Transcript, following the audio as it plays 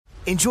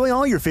Enjoy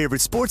all your favorite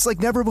sports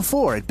like never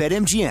before at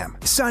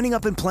BetMGM. Signing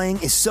up and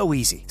playing is so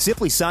easy.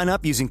 Simply sign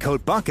up using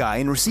code Buckeye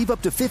and receive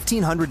up to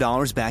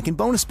 $1,500 back in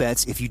bonus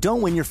bets if you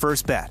don't win your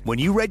first bet. When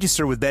you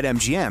register with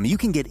BetMGM, you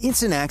can get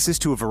instant access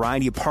to a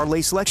variety of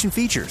parlay selection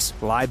features,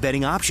 live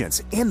betting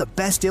options, and the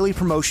best daily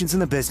promotions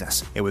in the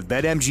business. And with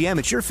BetMGM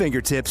at your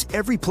fingertips,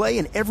 every play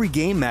and every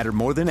game matter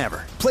more than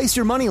ever. Place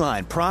your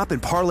moneyline, prop,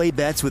 and parlay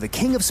bets with the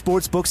king of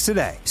sportsbooks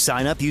today.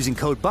 Sign up using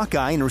code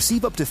Buckeye and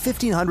receive up to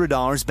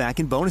 $1,500 back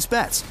in bonus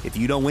bets if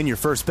you don't win your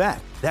first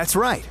bet. That's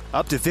right,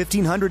 up to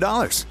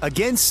 $1,500.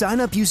 Again, sign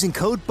up using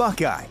code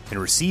Buckeye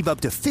and receive up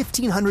to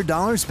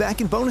 $1,500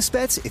 back in bonus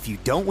bets if you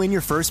don't win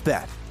your first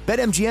bet.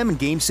 BetMGM and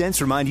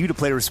GameSense remind you to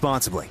play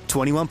responsibly.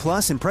 21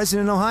 plus and present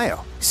in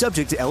Ohio.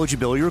 Subject to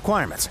eligibility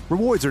requirements.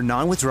 Rewards are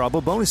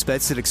non-withdrawable bonus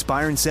bets that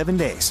expire in 7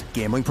 days.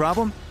 Gambling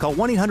problem? Call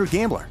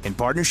 1-800-GAMBLER in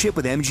partnership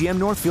with MGM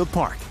Northfield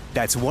Park.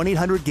 That's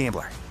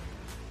 1-800-GAMBLER.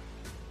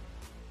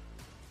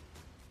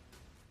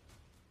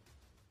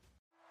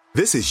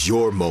 This is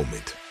your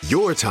moment,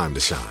 your time to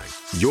shine,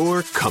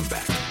 your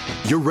comeback.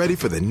 You're ready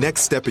for the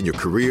next step in your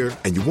career,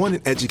 and you want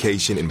an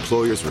education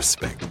employers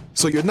respect.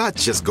 So you're not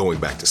just going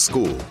back to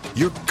school,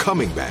 you're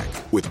coming back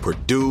with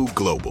Purdue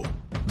Global.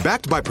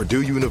 Backed by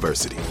Purdue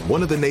University,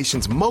 one of the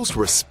nation's most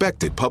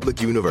respected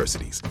public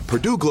universities,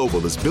 Purdue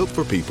Global is built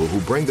for people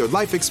who bring their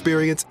life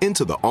experience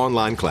into the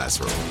online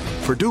classroom.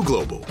 Purdue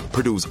Global,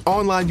 Purdue's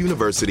online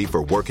university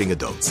for working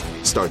adults.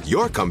 Start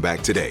your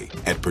comeback today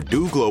at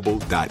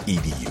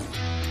purdueglobal.edu.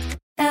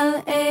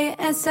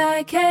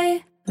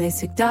 LASIK,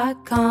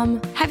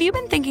 LASIK.com. Have you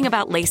been thinking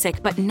about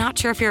LASIK but not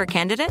sure if you're a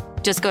candidate?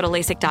 Just go to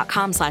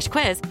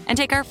LASIK.com/quiz and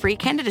take our free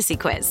candidacy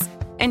quiz.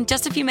 In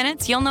just a few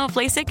minutes, you'll know if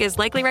LASIK is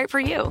likely right for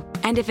you.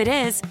 And if it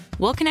is,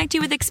 we'll connect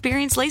you with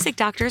experienced LASIK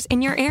doctors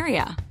in your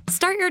area.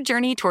 Start your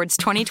journey towards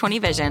 20/20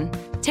 vision.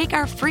 Take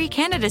our free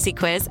candidacy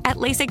quiz at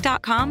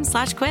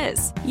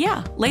LASIK.com/quiz.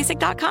 Yeah,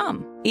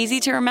 LASIK.com. Easy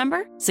to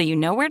remember, so you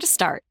know where to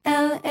start.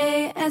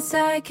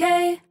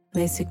 LASIK,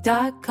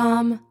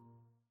 LASIK.com.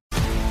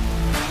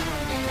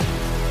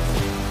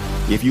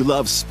 If you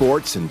love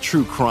sports and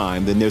true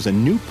crime, then there's a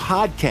new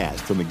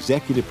podcast from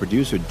executive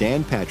producer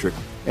Dan Patrick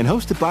and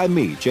hosted by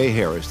me, Jay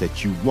Harris,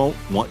 that you won't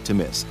want to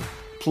miss.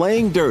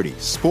 Playing Dirty: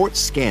 Sports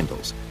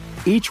Scandals.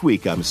 Each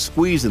week, I'm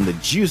squeezing the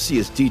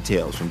juiciest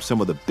details from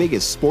some of the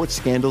biggest sports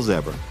scandals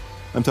ever.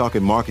 I'm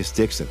talking Marcus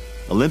Dixon,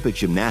 Olympic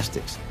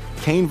gymnastics,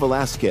 Cain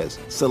Velasquez,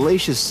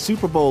 salacious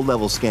Super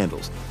Bowl-level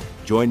scandals.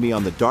 Join me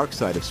on the dark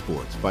side of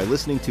sports by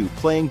listening to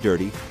Playing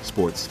Dirty: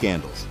 Sports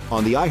Scandals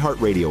on the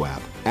iHeartRadio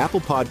app,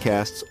 Apple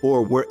Podcasts,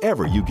 or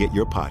wherever you get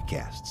your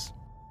podcasts.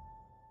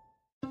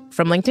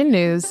 From LinkedIn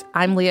News,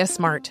 I'm Leah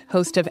Smart,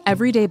 host of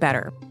Everyday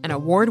Better, an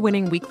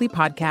award-winning weekly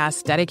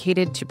podcast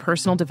dedicated to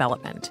personal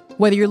development.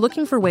 Whether you're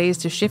looking for ways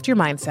to shift your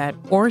mindset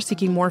or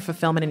seeking more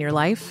fulfillment in your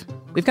life,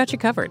 we've got you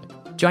covered.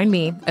 Join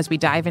me as we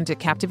dive into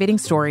captivating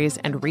stories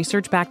and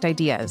research-backed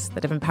ideas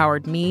that have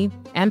empowered me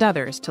and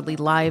others to lead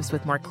lives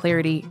with more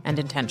clarity and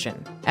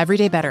intention.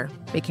 Everyday Better,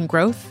 making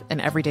growth an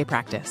everyday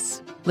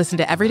practice. Listen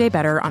to Everyday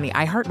Better on the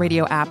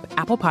iHeartRadio app,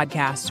 Apple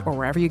Podcasts, or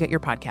wherever you get your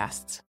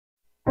podcasts.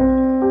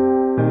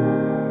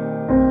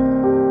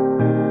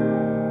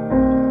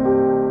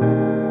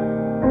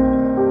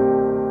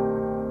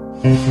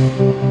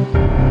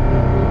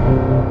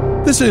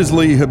 This is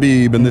Lee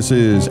Habib, and this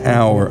is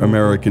Our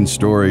American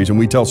Stories, and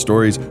we tell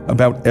stories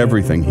about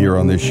everything here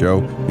on this show,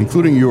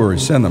 including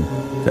yours. Send them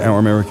to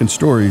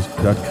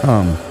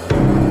ouramericanstories.com.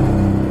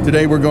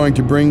 Today we're going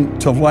to bring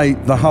to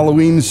light the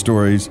Halloween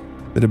stories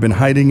that have been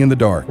hiding in the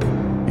dark,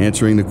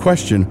 answering the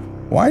question,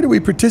 why do we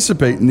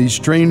participate in these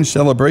strange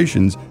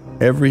celebrations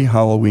every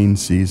Halloween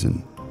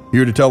season?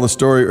 Here to tell the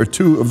story are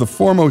two of the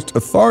foremost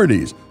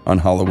authorities on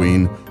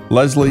Halloween,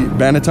 Leslie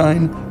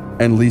Bannatyne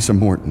and Lisa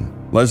Morton.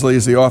 Leslie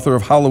is the author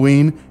of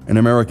Halloween, An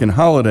American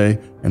Holiday,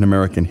 and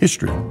American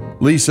History.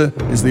 Lisa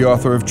is the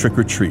author of Trick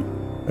or Treat,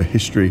 A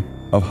History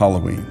of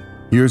Halloween.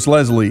 Here's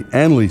Leslie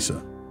and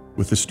Lisa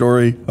with the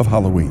story of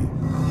Halloween.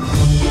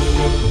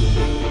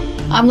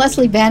 I'm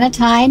Leslie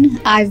Bannatyne.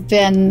 I've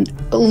been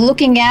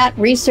looking at,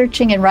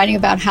 researching, and writing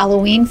about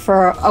Halloween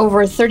for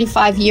over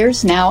 35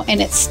 years now, and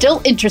it's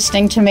still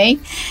interesting to me.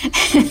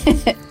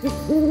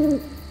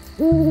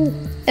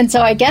 And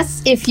so I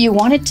guess if you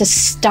wanted to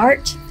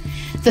start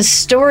the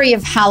story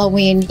of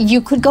Halloween, you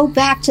could go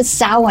back to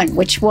Samhain,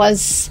 which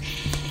was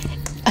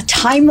a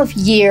time of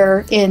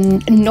year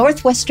in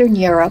northwestern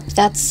Europe.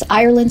 That's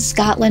Ireland,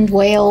 Scotland,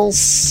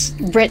 Wales,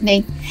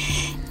 Brittany.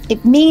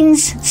 It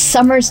means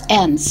summer's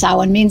end.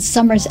 Samhain means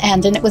summer's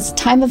end. And it was a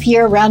time of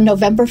year around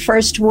November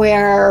 1st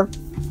where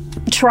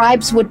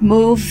tribes would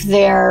move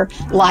their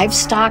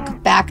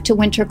livestock back to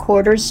winter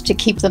quarters to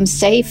keep them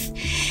safe,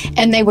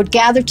 and they would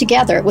gather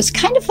together. It was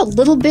kind of a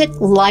little bit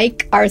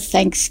like our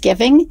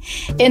Thanksgiving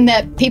in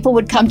that people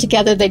would come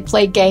together, they'd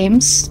play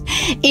games,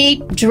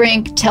 eat,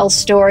 drink, tell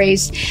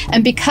stories,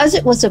 and because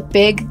it was a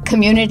big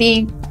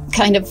community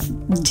kind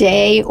of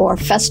day or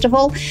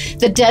festival,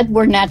 the dead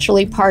were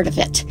naturally part of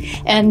it.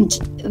 And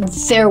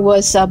there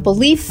was a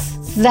belief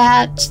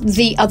that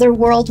the other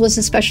world was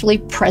especially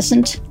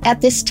present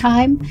at this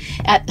time,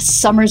 at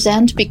summer's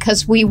end,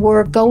 because we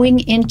were going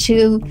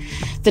into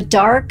the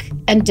dark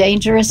and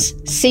dangerous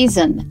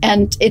season.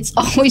 And it's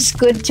always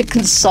good to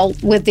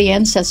consult with the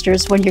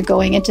ancestors when you're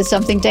going into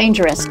something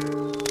dangerous.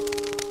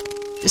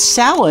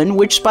 Samhain,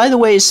 which by the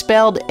way is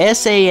spelled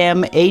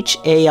Samhain,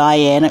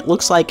 it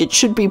looks like it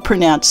should be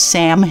pronounced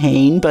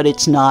Samhain, but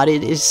it's not,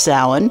 it is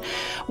Samhain,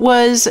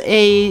 was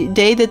a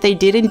day that they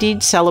did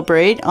indeed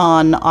celebrate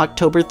on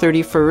October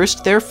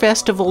 31st. Their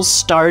festivals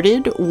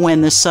started when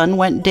the sun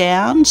went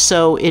down,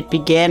 so it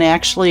began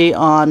actually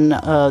on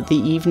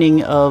the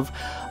evening of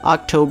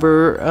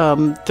October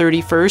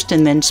 31st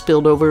and then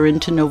spilled over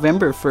into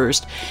November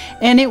 1st.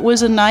 And it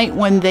was a night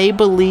when they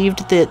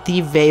believed that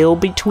the veil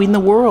between the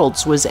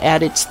worlds was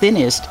at its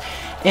thinnest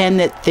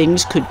and that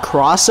things could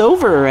cross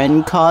over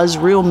and cause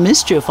real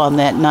mischief on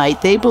that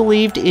night. They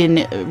believed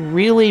in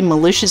really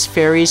malicious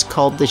fairies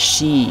called the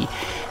Sidhe.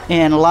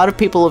 And a lot of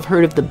people have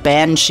heard of the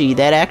Banshee.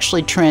 That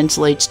actually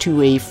translates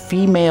to a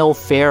female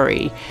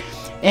fairy.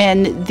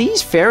 And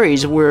these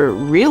fairies were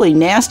really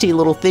nasty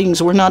little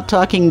things. We're not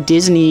talking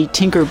Disney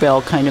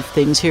Tinkerbell kind of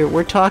things here.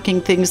 We're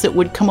talking things that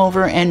would come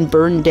over and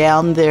burn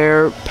down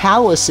their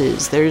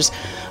palaces. There's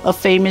a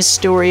famous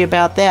story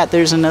about that.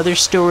 There's another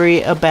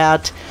story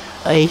about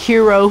a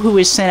hero who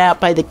is sent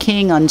out by the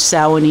king on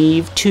Samhain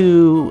Eve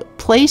to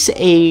place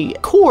a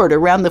cord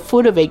around the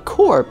foot of a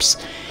corpse,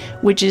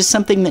 which is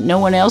something that no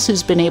one else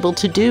has been able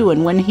to do.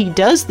 And when he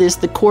does this,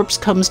 the corpse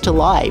comes to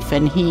life,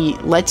 and he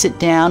lets it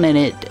down, and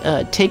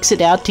it takes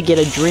it out to get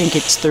a drink.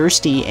 It's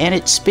thirsty, and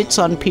it spits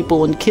on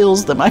people and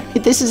kills them. I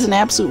mean, this is an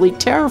absolutely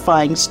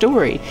terrifying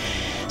story.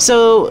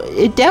 So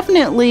it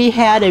definitely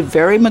had a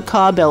very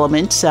macabre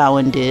element,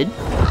 Samhain did.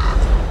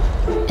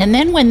 And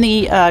then when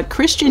the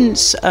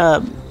Christians,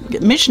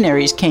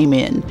 missionaries came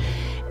in,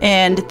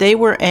 and they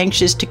were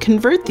anxious to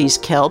convert these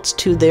Celts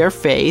to their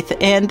faith,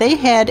 and they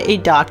had a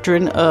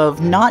doctrine of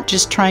not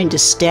just trying to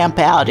stamp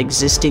out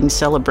existing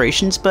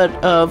celebrations, but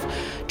of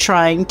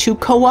trying to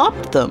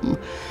co-opt them.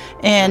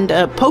 And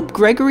Pope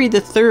Gregory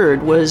III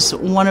was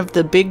one of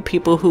the big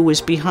people who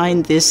was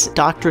behind this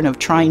doctrine of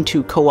trying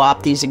to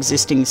co-opt these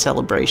existing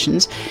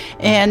celebrations.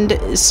 And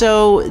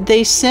so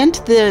they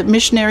sent the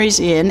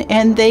missionaries in,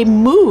 and they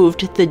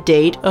moved the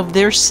date of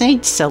their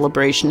saints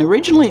celebration.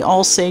 Originally,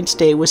 All Saints'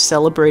 Day was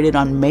celebrated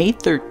on May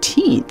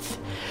 13th,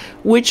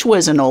 which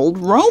was an old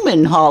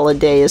Roman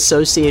holiday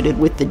associated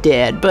with the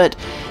dead, but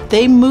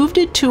they moved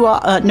it to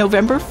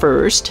November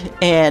 1st,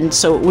 and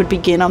so it would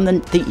begin on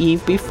the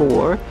eve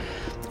before.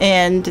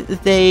 And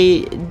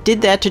they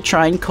did that to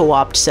try and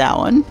co-opt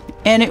Samhain.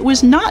 And it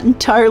was not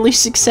entirely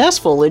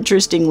successful,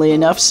 interestingly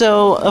enough.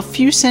 So a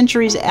few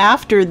centuries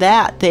after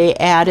that, they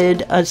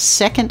added a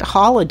second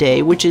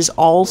holiday, which is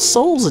All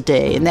Souls'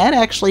 Day. And that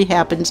actually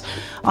happens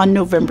on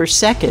November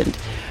 2nd.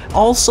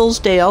 All Souls'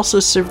 Day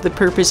also served the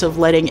purpose of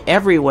letting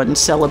everyone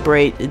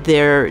celebrate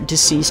their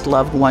deceased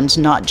loved ones,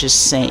 not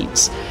just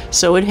saints.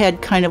 So it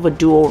had kind of a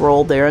dual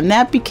role there, and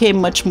that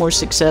became much more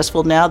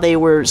successful. Now they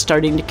were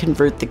starting to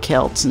convert the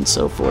Celts and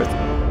so forth.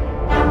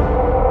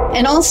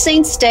 And All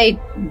Saints' Day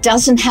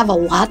doesn't have a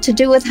lot to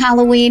do with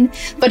Halloween,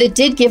 but it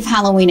did give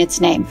Halloween its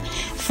name.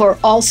 For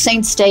All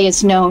Saints' Day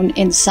is known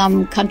in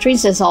some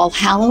countries as All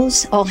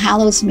Hallows. All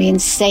Hallows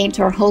means saint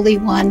or holy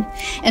one.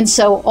 And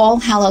so All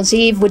Hallows'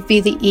 Eve would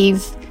be the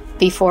eve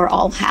before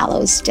All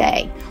Hallows'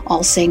 Day,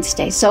 All Saints'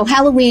 Day. So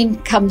Halloween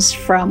comes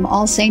from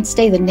All Saints'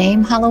 Day, the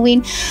name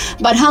Halloween,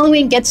 but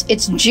Halloween gets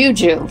its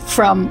juju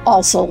from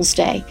All Souls'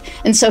 Day.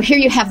 And so here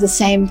you have the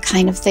same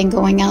kind of thing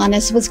going on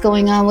as what's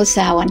going on with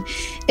Samhain,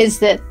 is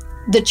that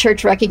the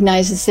church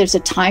recognizes there's a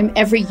time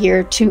every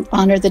year to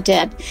honor the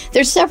dead.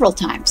 There's several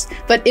times,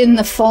 but in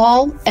the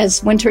fall,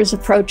 as winter is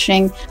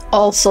approaching,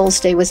 All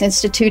Souls' Day was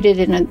instituted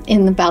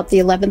in about the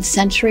 11th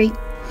century,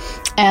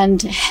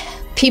 and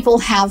people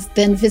have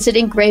been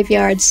visiting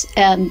graveyards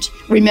and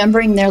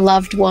remembering their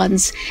loved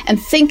ones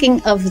and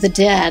thinking of the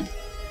dead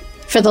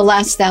for the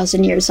last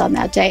 1,000 years on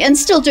that day, and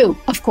still do,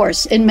 of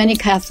course. In many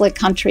Catholic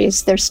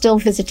countries, there's still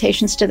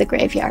visitations to the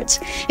graveyards.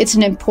 It's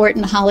an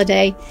important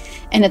holiday,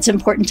 and it's an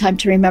important time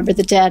to remember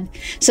the dead.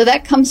 So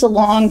that comes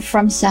along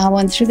from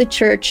Samhain through the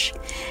church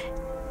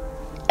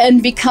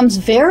and becomes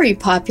very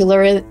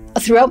popular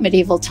throughout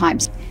medieval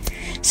times.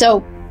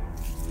 So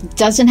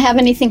doesn't have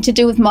anything to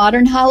do with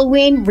modern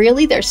Halloween.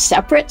 Really, they're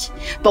separate.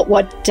 But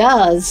what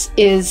does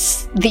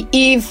is the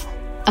eve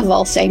of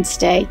All Saints'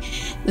 Day,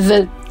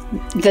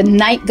 the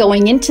night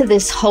going into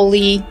this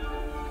holy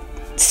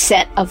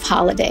set of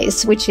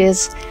holidays, which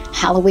is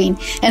Halloween.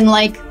 And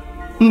like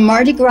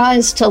Mardi Gras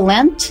is to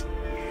Lent,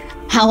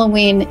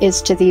 Halloween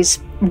is to these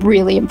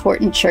really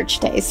important church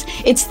days.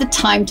 It's the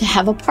time to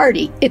have a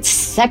party. It's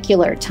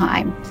secular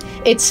time.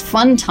 It's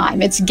fun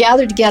time. It's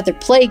gather together,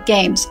 play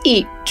games,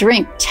 eat,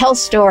 drink, tell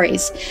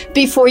stories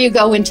before you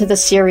go into the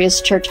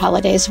serious church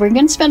holidays. We're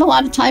going to spend a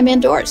lot of time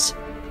indoors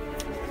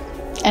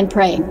and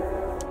praying.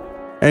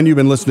 And you've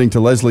been listening to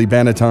Leslie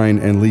Bannatyne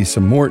and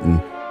Lisa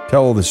Morton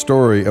tell the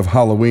story of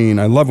Halloween.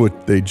 I love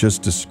what they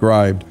just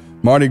described.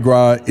 Mardi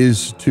Gras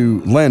is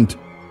to Lent,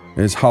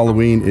 as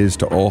Halloween is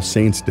to All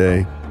Saints'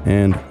 Day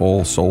and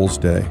All Souls'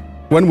 Day.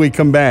 When we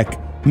come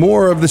back,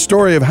 more of the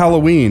story of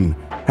Halloween,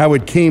 how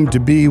it came to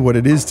be what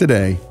it is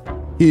today,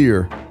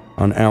 here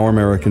on Our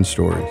American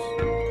Stories.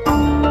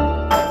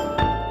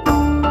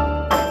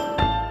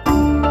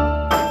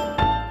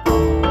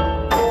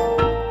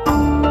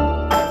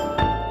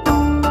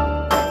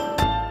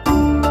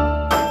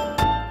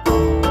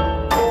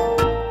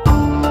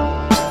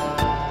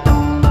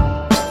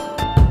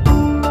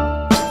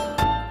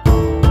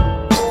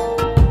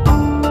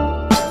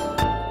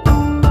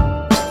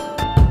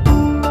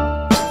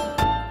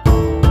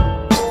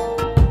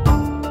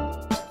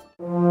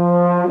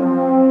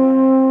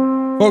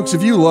 Folks,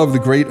 if you love the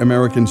great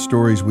American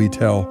stories we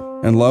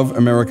tell and love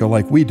America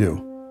like we do,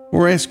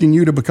 we're asking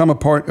you to become a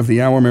part of the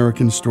Our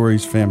American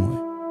Stories family.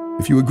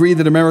 If you agree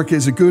that America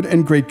is a good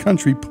and great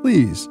country,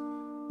 please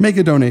make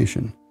a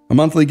donation. A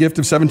monthly gift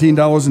of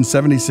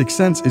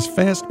 $17.76 is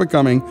fast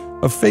becoming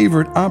a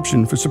favorite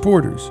option for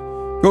supporters.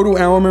 Go to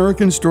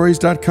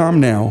OurAmericanStories.com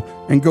now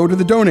and go to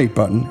the donate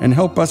button and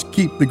help us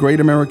keep the great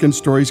American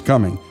stories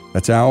coming.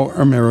 That's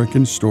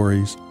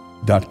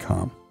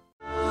OurAmericanStories.com.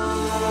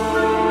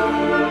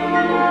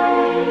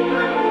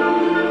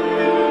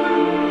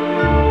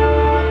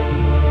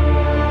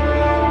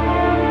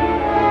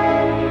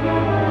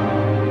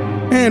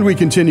 And we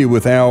continue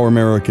with Our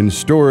American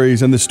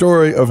Stories and the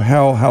story of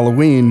how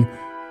Halloween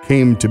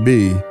came to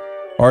be.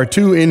 Our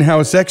two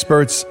in-house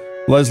experts,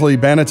 Leslie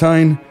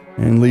Bannatyne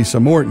and Lisa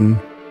Morton,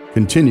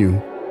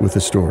 continue with the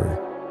story.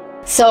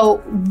 So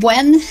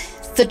when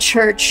the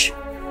church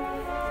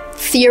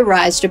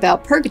theorized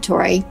about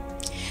purgatory,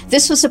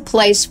 this was a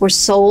place where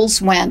souls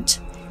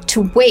went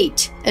to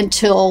wait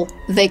until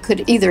they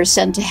could either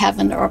ascend to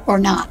heaven or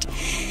not.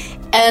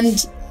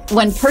 And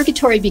when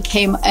purgatory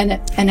became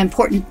an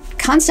important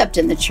concept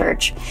in the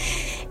church,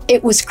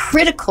 it was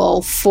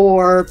critical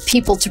for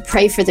people to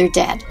pray for their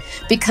dead,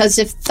 because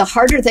if the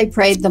harder they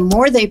prayed, the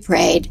more they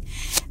prayed,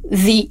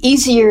 the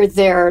easier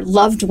their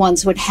loved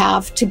ones would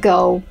have to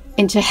go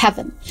into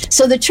heaven.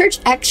 So the church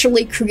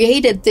actually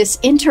created this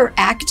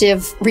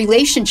interactive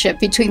relationship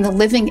between the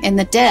living and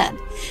the dead.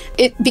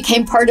 It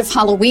became part of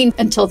Halloween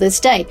until this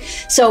day.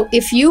 So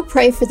if you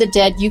pray for the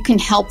dead, you can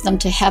help them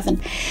to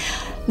heaven.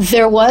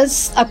 There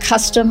was a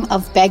custom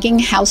of begging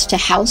house to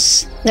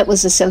house that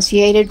was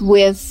associated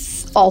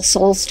with All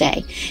Souls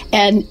Day.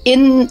 And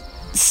in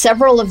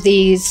several of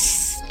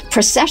these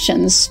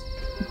processions,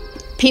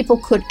 people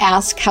could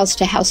ask house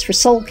to house for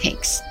soul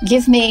cakes.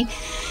 Give me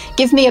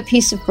a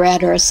piece of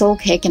bread or a soul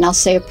cake, and I'll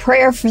say a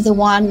prayer for the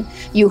one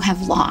you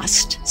have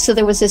lost. So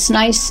there was this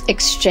nice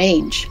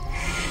exchange.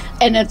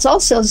 And it's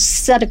also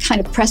set a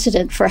kind of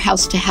precedent for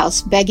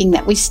house-to-house begging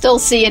that we still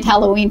see at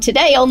Halloween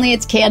today, only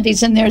it's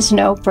candies and there's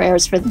no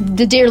prayers for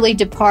the dearly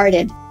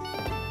departed.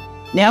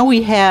 Now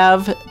we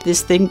have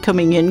this thing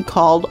coming in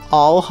called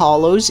All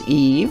Hallows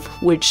Eve,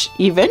 which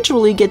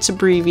eventually gets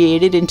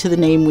abbreviated into the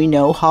name we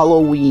know,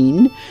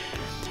 Halloween.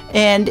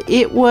 And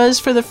it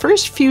was for the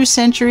first few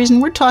centuries, and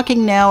we're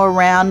talking now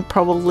around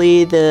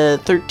probably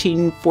the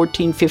 13,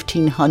 14,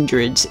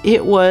 1500s.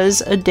 It was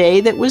a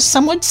day that was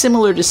somewhat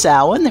similar to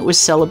Samhain, that was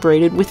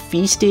celebrated with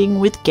feasting,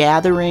 with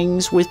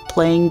gatherings, with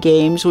playing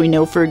games. We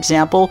know, for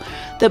example,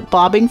 that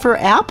bobbing for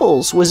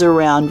apples was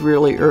around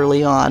really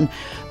early on.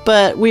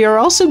 But we are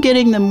also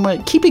keeping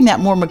that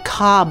more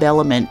macabre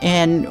element.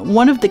 And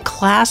one of the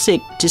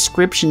classic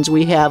descriptions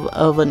we have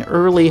of an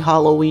early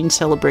Halloween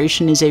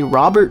celebration is a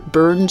Robert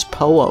Burns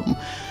poem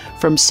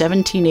from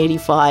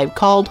 1785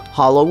 called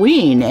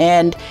Halloween.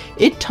 And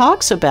it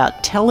talks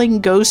about telling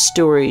ghost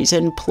stories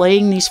and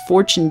playing these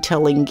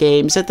fortune-telling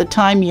games. At the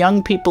time,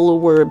 young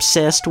people were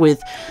obsessed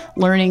with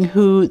learning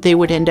who they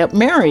would end up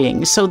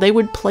marrying. So they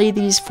would play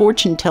these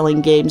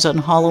fortune-telling games on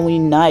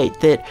Halloween night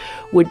that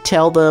would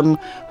tell them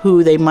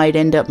who they might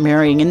end up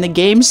marrying. And the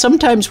games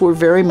sometimes were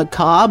very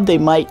macabre. They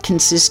might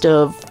consist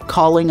of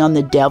calling on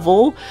the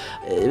devil.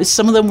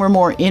 Some of them were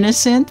more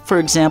innocent. For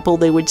example,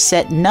 they would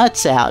set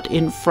nuts out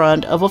in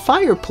front of a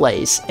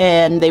fireplace,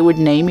 and they would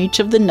name each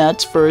of the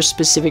nuts for a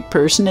specific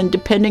person, and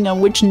depending on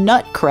which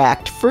nut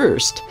cracked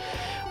first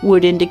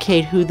would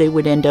indicate who they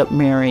would end up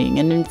marrying.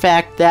 And in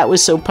fact, that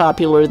was so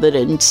popular that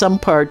in some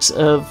parts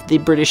of the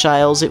British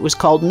Isles it was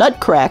called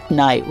Nutcrack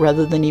Night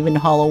rather than even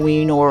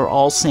Halloween or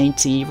All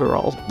Saints' Eve or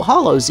All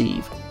Hallows'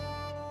 Eve.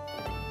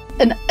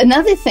 And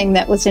another thing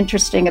that was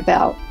interesting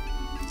about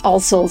All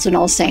Souls and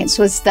All Saints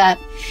was that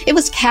it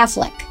was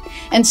Catholic.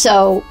 And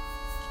so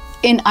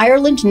in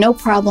Ireland, no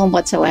problem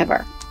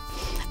whatsoever.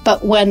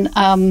 But when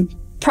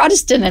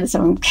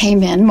Protestantism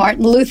came in,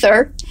 Martin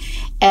Luther,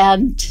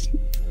 and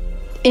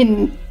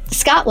in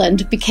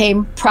Scotland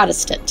became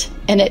Protestant.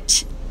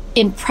 And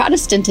in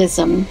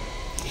Protestantism,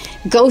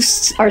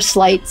 ghosts are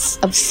sleights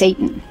of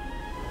Satan.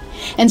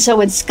 And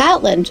so in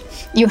Scotland,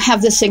 you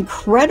have this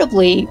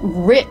incredibly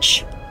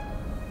rich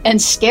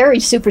and scary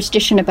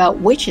superstition about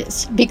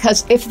witches,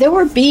 because if there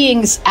were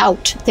beings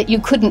out that you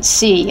couldn't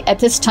see at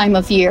this time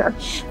of year,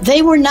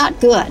 they were not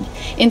good.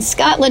 In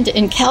Scotland,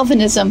 in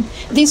Calvinism,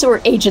 these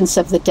were agents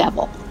of the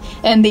devil.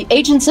 And the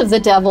agents of the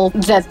devil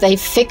that they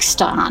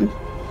fixed on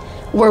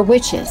were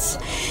witches.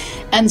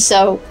 And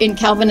so in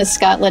Calvinist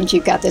Scotland,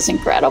 you've got this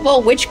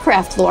incredible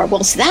witchcraft lore.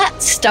 Well,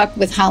 that stuck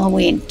with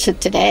Halloween to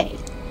today.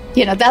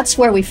 You know, that's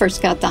where we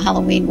first got the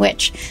Halloween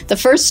witch. The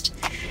first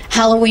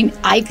Halloween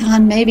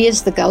icon maybe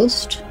is the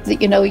ghost,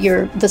 you know,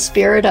 you're the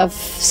spirit of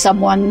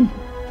someone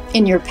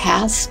in your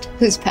past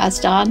who's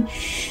passed on.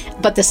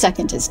 But the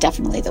second is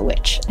definitely the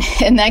witch.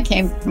 And that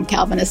came from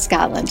Calvinist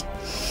Scotland.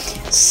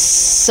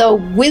 So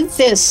with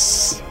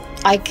this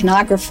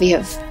iconography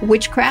of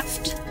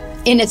witchcraft,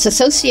 in its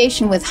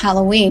association with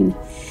Halloween,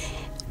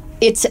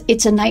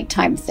 it's a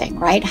nighttime thing,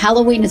 right?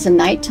 Halloween is a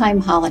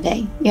nighttime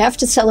holiday. You have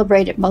to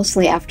celebrate it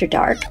mostly after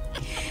dark.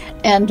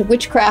 And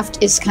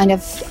witchcraft is kind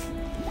of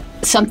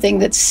something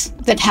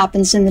that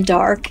happens in the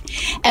dark.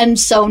 And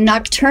so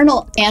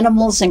nocturnal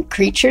animals and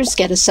creatures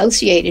get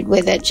associated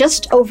with it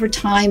just over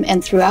time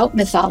and throughout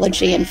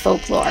mythology and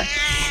folklore.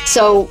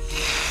 So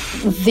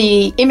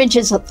the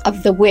images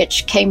of the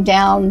witch came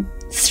down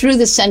through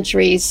the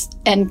centuries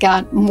and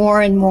got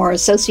more and more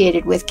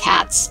associated with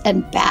cats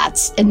and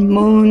bats and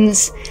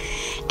moons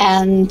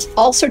and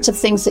all sorts of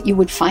things that you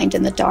would find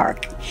in the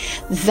dark.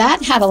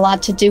 That had a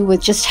lot to do with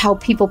just how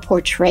people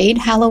portrayed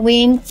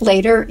Halloween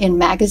later in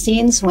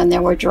magazines when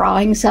there were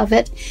drawings of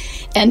it.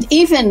 And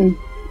even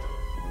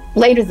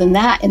later than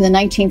that, in the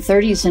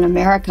 1930s in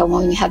America,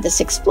 when we had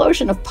this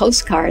explosion of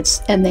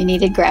postcards and they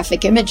needed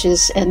graphic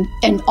images, and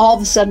all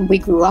of a sudden we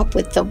grew up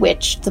with the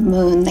witch, the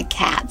moon, the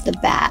cat, the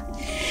bat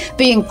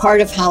being part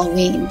of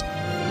Halloween.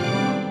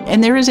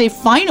 And there is a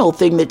final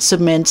thing that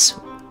cements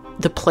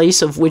the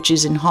place of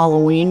witches in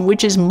Halloween,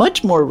 which is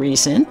much more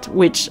recent,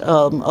 which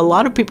a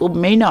lot of people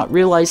may not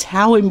realize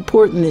how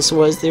important this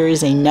was. There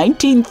is a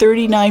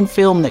 1939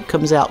 film that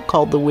comes out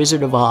called The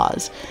Wizard of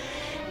Oz.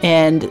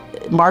 And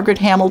Margaret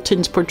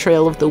Hamilton's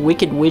portrayal of the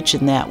Wicked Witch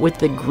in that, with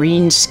the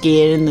green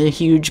skin and the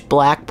huge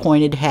black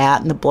pointed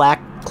hat and the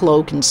black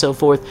cloak and so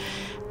forth,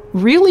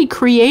 really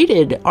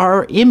created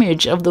our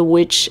image of the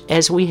witch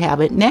as we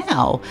have it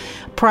now.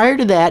 Prior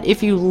to that,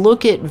 if you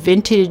look at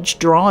vintage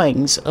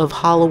drawings of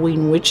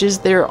Halloween witches,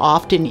 they're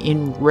often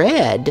in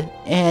red,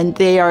 and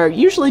they are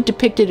usually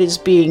depicted as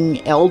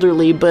being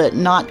elderly, but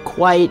not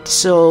quite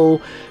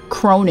so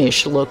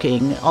cronish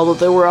looking, although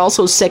there were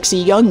also sexy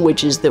young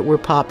witches that were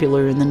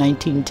popular in the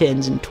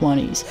 1910s and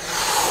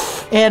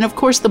 20s. And of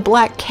course, the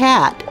black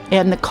cat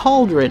and the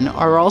cauldron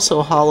are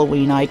also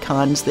Halloween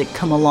icons that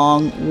come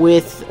along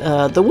with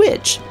the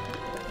witch.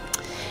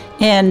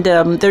 And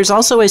there's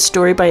also a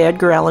story by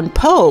Edgar Allan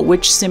Poe,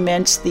 which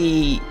cements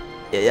the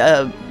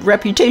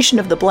reputation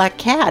of the black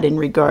cat in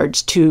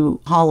regards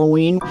to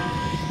Halloween.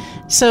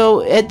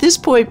 So at this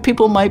point,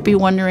 people might be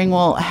wondering,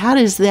 well, how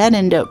does that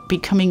end up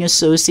becoming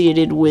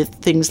associated with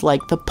things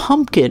like the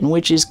pumpkin,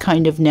 which is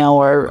kind of now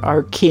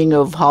our king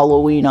of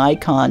Halloween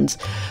icons?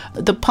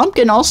 The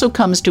pumpkin also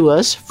comes to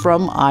us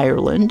from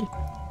Ireland.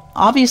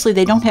 Obviously,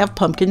 they don't have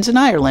pumpkins in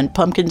Ireland.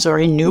 Pumpkins are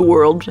a New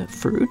World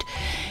fruit.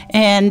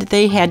 And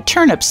they had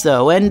turnips,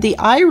 though. And the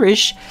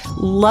Irish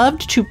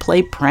loved to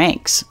play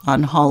pranks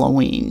on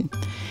Halloween.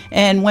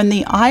 And when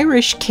the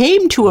Irish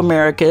came to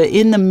America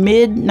in the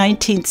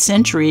mid-19th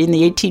century, in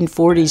the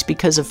 1840s,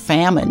 because of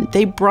famine,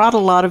 they brought a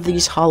lot of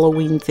these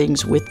Halloween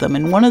things with them.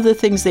 And one of the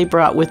things they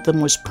brought with them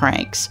was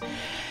pranks.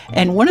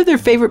 And one of their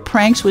favorite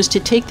pranks was to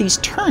take these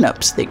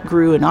turnips that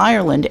grew in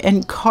Ireland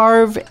and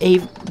carve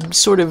a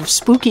sort of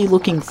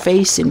spooky-looking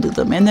face into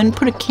them, and then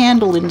put a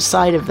candle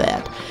inside of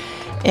that.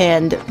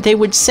 And they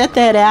would set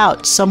that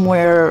out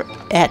somewhere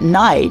at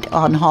night,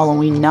 on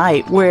Halloween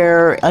night,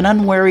 where an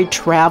unwary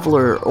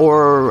traveler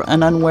or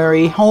an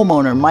unwary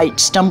homeowner might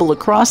stumble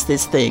across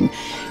this thing.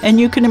 And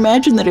you can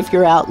imagine that if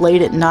you're out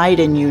late at night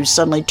and you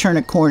suddenly turn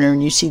a corner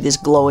and you see this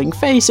glowing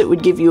face, it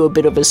would give you a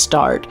bit of a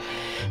start.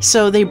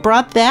 So they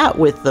brought that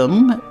with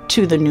them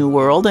to the New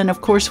World. And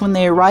of course, when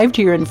they arrived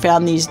here and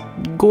found these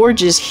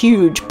gorgeous,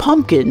 huge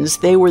pumpkins,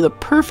 they were the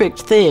perfect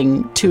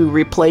thing to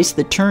replace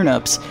the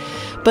turnips.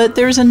 But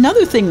there's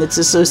another thing that's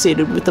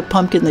associated with the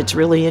pumpkin that's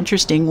really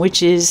interesting,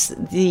 which is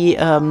the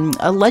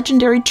a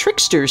legendary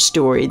trickster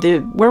story.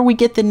 Where we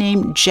get the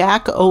name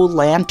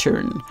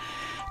Jack-o'-lantern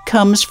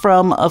comes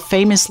from a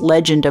famous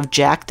legend of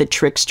Jack the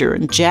Trickster.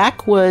 And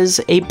Jack was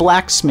a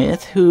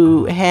blacksmith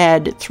who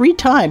had 3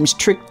 times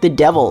tricked the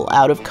devil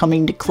out of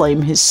coming to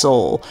claim his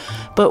soul.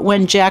 But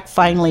when Jack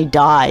finally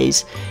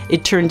dies,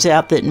 it turns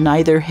out that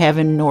neither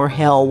heaven nor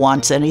hell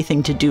wants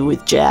anything to do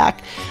with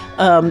Jack.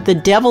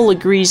 The devil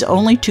agrees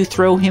only to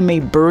throw him a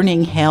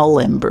burning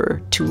hell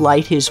ember to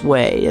light his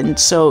way. And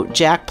so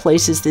Jack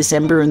places this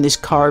ember in this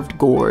carved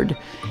gourd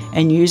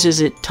and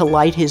uses it to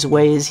light his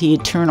way as he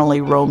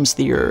eternally roams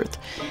the earth.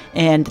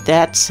 And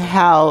that's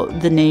how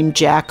the name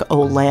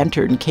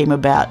Jack-o'-lantern came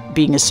about,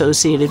 being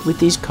associated with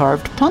these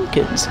carved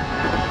pumpkins.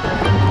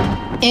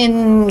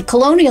 In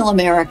colonial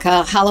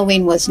America,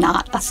 Halloween was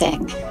not a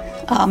thing.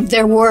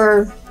 There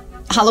were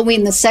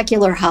Halloween, the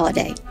secular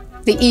holiday,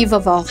 the Eve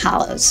of All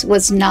Hallows,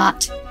 was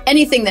not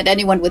anything that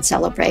anyone would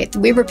celebrate.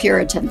 We were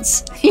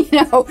Puritans.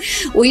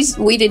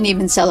 We didn't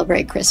even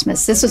celebrate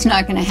Christmas. This was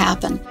not going to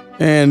happen.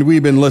 And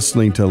we've been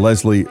listening to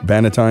Leslie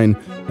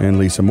Bannatyne and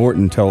Lisa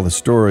Morton tell the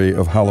story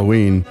of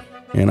Halloween,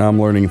 and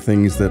I'm learning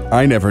things that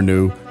I never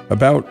knew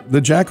about the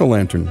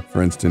jack-o'-lantern,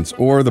 for instance,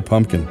 or the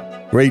pumpkin.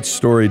 Great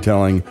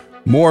storytelling,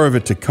 more of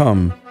it to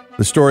come.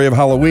 The story of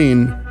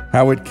Halloween,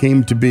 how it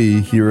came to be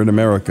here in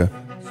America.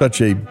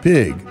 Such a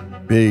big,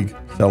 big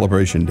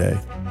celebration day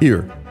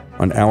here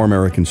on Our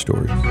American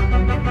Stories.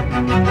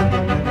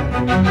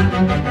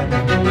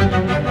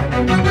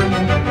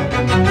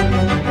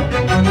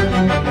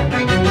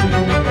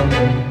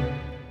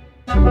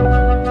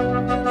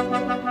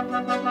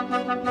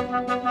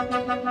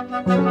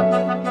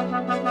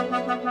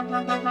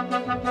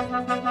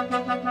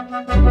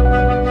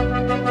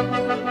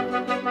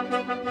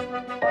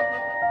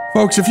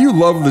 Folks, if you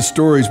love the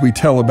stories we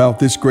tell about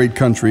this great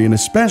country, and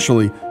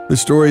especially the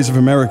stories of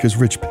America's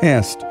rich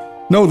past,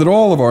 know that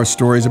all of our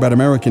stories about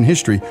American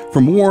history,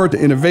 from war to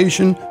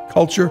innovation,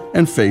 culture,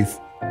 and faith,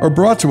 are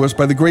brought to us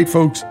by the great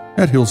folks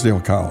at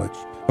Hillsdale College,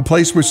 a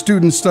place where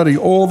students study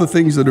all the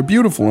things that are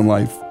beautiful in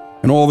life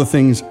and all the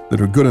things that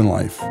are good in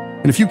life.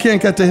 And if you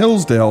can't get to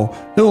Hillsdale,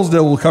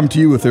 Hillsdale will come to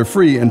you with their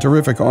free and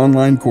terrific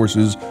online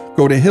courses.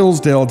 Go to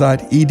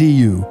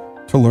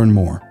hillsdale.edu to learn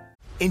more.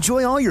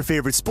 Enjoy all your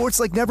favorite sports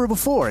like never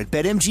before at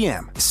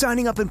BetMGM.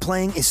 Signing up and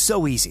playing is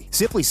so easy.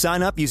 Simply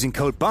sign up using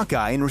code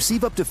Buckeye and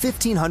receive up to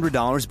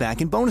 $1,500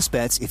 back in bonus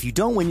bets if you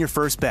don't win your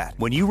first bet.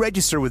 When you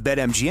register with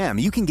BetMGM,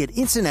 you can get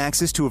instant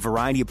access to a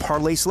variety of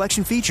parlay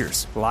selection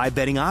features, live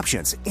betting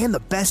options, and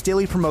the best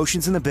daily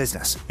promotions in the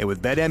business. And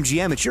with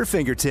BetMGM at your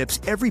fingertips,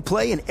 every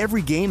play and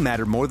every game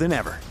matter more than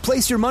ever.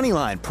 Place your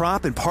moneyline,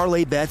 prop, and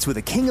parlay bets with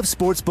the king of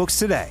sportsbooks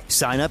today.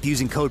 Sign up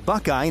using code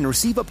Buckeye and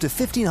receive up to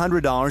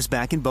 $1,500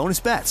 back in bonus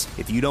bets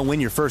if you don't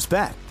win your first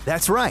bet.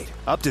 That's right,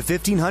 up to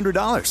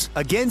 $1,500.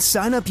 Again,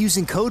 sign up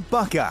using code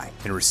Buckeye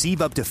and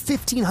receive up to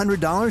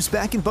 $1,500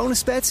 back in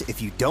bonus bets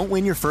if you don't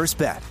win your first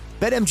bet.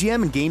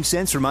 BetMGM and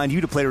GameSense remind you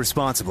to play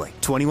responsibly.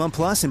 21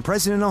 plus and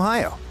present in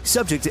Ohio.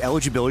 Subject to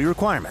eligibility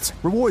requirements.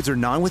 Rewards are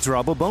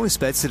non-withdrawable bonus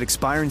bets that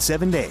expire in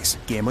 7 days.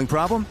 Gambling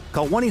problem?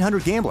 Call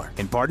 1-800-GAMBLER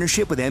in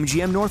partnership with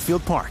MGM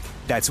Northfield Park.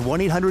 That's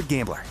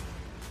 1-800-GAMBLER.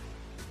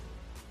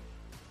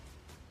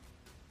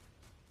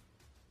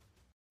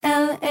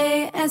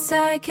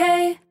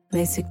 LASIK,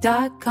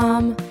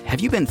 LASIK.com.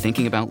 Have you been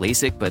thinking about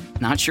LASIK but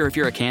not sure if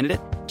you're a candidate?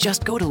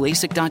 Just go to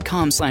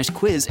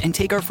LASIK.com/quiz and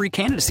take our free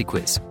candidacy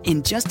quiz.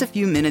 In just a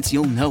few minutes,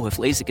 you'll know if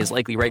LASIK is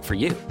likely right for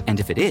you.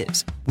 And if it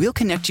is, we'll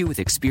connect you with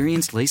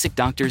experienced LASIK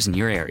doctors in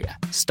your area.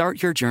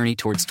 Start your journey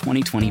towards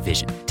 20/20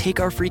 vision.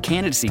 Take our free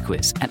candidacy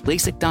quiz at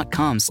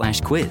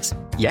LASIK.com/quiz.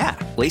 Yeah,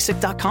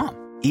 LASIK.com.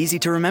 Easy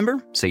to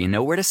remember, so you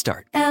know where to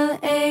start.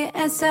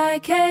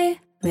 LASIK,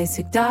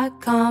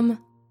 LASIK.com.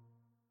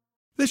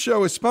 This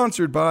show is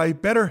sponsored by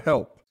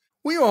BetterHelp.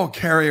 We all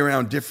carry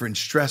around different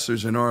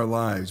stressors in our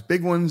lives,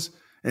 big ones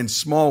and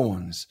small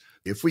ones.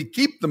 If we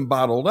keep them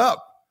bottled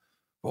up,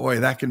 boy,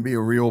 that can be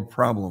a real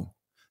problem.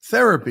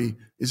 Therapy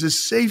is a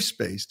safe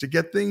space to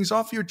get things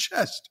off your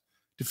chest,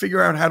 to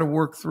figure out how to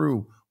work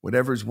through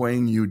whatever's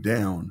weighing you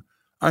down.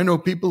 I know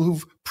people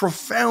who've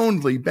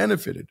profoundly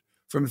benefited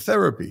from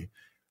therapy,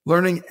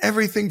 learning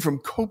everything from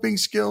coping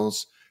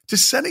skills to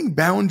setting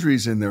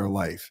boundaries in their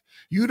life.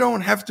 You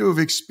don't have to have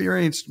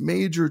experienced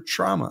major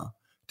trauma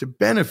to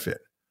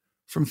benefit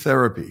from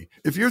therapy.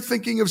 If you're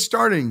thinking of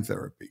starting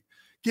therapy,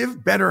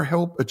 give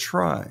BetterHelp a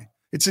try.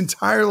 It's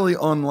entirely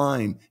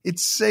online.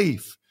 It's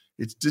safe.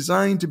 It's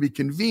designed to be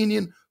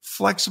convenient,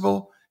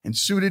 flexible, and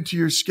suited to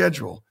your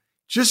schedule.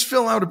 Just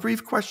fill out a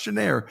brief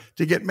questionnaire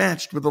to get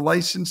matched with a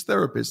licensed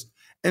therapist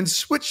and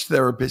switch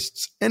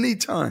therapists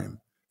anytime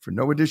for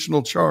no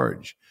additional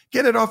charge.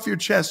 Get it off your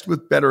chest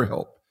with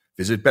BetterHelp.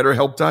 Visit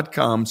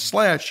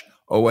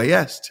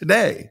BetterHelp.com/OAS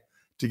today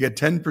to get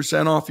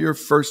 10% off your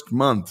first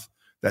month.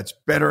 That's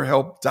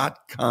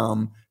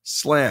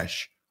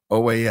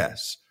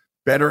BetterHelp.com/OAS.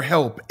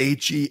 BetterHelp,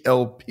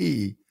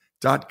 HELP.com/OAS.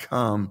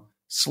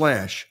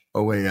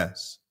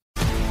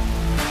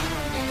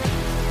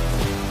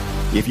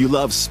 If you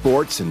love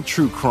sports and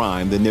true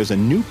crime, then there's a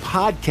new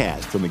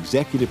podcast from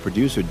executive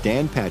producer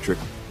Dan Patrick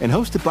and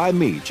hosted by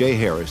me, Jay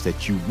Harris,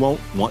 that you won't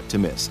want to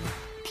miss.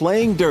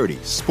 Playing Dirty: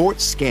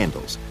 Sports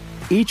Scandals.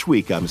 Each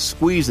week, I'm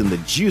squeezing the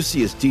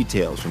juiciest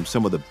details from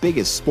some of the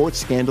biggest sports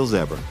scandals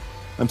ever.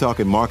 I'm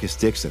talking Marcus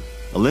Dixon,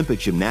 Olympic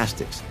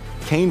gymnastics,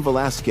 Cain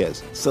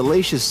Velasquez,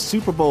 salacious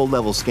Super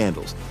Bowl-level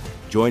scandals.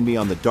 Join me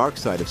on the dark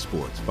side of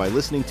sports by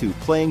listening to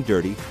Playing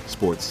Dirty: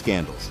 Sports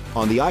Scandals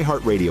on the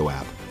iHeartRadio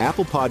app,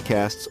 Apple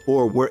Podcasts,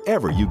 or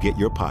wherever you get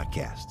your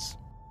podcasts.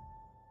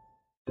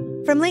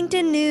 From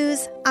LinkedIn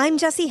News, I'm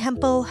Jessie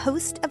Hempel,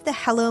 host of the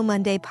Hello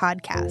Monday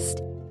podcast.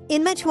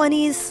 In my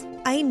 20s,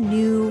 I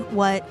knew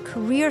what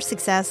career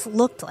success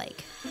looked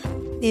like.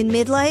 In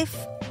midlife,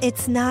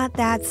 it's not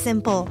that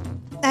simple.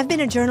 I've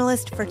been a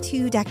journalist for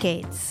 2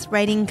 decades,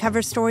 writing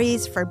cover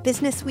stories for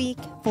Business Week,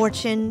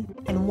 Fortune,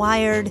 and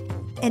Wired.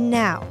 And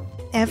now,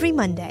 every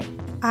Monday,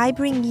 I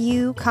bring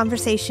you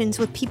conversations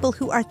with people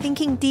who are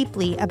thinking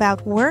deeply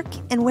about work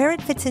and where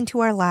it fits into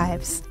our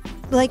lives.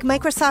 Like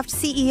Microsoft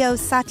CEO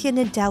Satya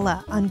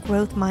Nadella on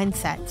growth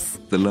mindsets.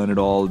 The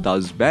learn-it-all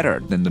does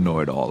better than the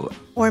know-it-all.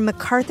 Or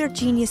MacArthur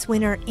Genius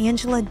winner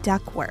Angela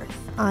Duckworth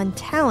on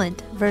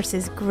talent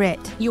versus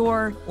grit.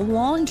 Your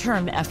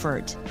long-term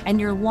effort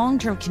and your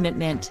long-term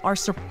commitment are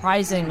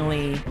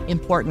surprisingly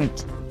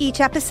important.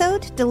 Each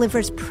episode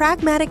delivers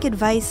pragmatic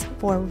advice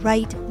for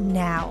right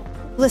now.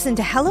 Listen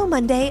to Hello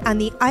Monday on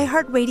the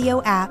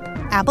iHeartRadio app,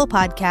 Apple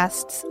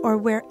Podcasts, or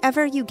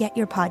wherever you get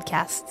your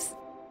podcasts.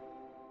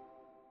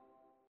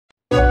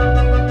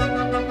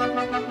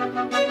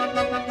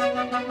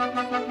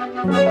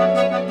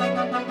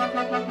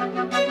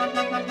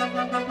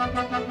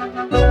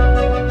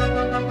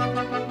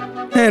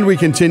 And we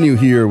continue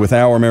here with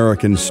Our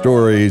American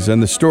Stories,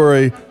 and the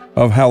story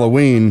of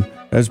Halloween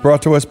is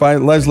brought to us by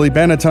Leslie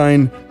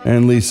Bannatyne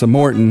and Lisa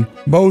Morton,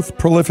 both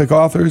prolific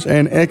authors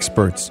and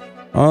experts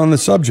on the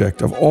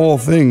subject of all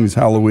things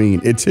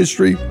Halloween, its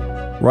history,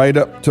 right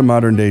up to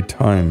modern day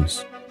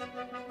times.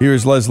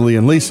 Here's Leslie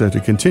and Lisa to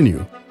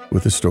continue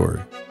with the story.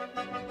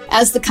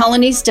 As the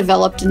colonies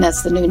developed and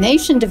as the new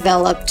nation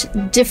developed,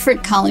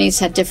 different colonies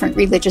had different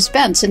religious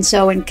bents. And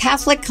so in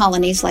Catholic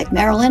colonies like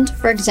Maryland,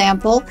 for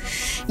example,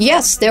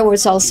 yes, there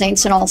was All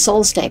Saints and All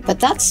Souls Day, but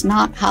that's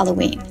not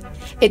Halloween.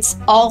 It's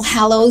All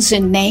Hallows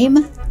in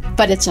name,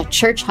 but it's a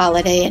church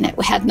holiday, and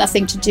it had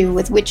nothing to do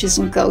with witches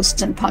and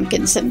ghosts and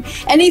pumpkins and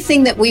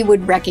anything that we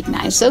would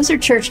recognize. Those are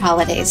church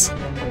holidays.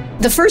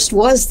 The first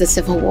was the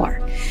Civil War,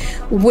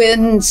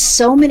 when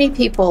so many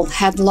people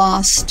had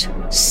lost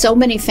so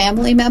many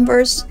family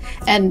members,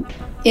 and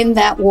in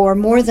that war,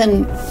 more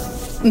than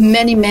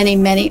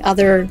many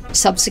other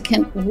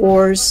subsequent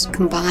wars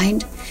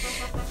combined,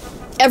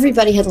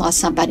 everybody had lost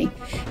somebody,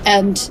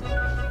 and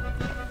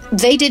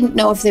they didn't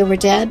know if they were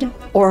dead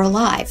or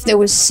alive. There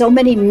was so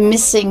many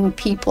missing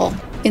people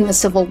in the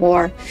Civil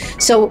War.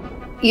 So,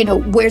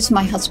 where's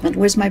my husband?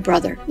 Where's my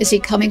brother? Is he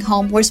coming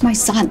home? Where's my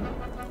son?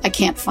 I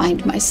can't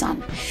find my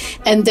son.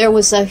 And there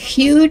was a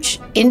huge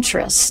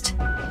interest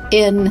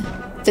in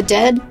the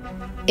dead,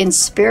 in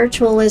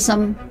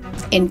spiritualism,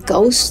 in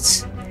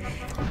ghosts.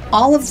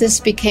 All of this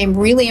became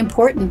really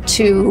important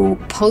to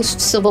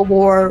post-Civil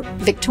War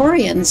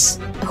Victorians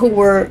who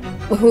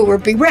were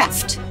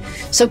bereft.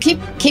 So keep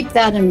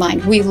that in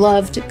mind. We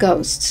loved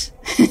ghosts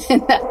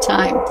at that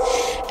time.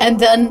 And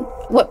then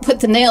what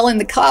put the nail in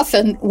the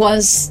coffin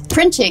was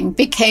printing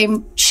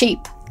became cheap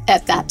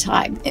at that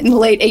time. In the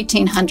late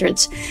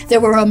 1800s, there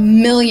were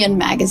 1 million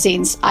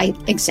magazines. I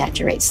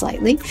exaggerate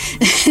slightly.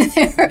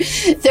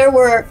 There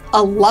were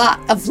a lot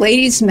of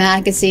ladies'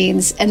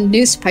 magazines and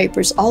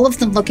newspapers, all of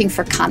them looking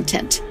for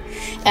content.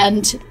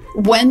 And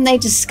when they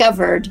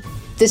discovered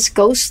this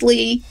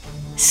ghostly,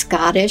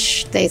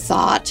 Scottish, they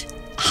thought,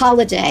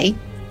 holiday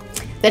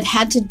that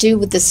had to do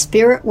with the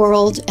spirit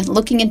world and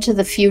looking into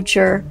the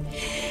future,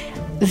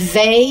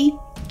 they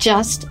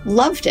just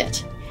loved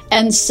it.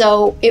 And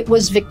so it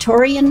was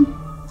Victorian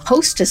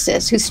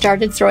hostesses who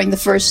started throwing the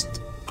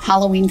first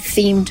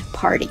Halloween-themed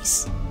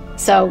parties.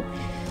 So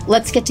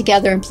let's get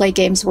together and play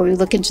games where we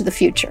look into the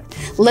future.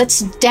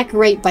 Let's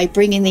decorate by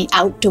bringing the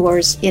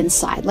outdoors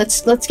inside.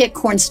 Let's get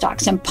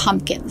cornstalks and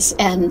pumpkins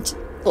and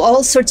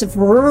all sorts of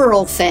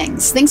rural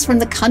things from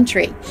the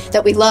country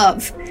that we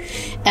love.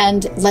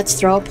 And let's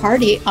throw a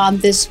party on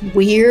this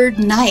weird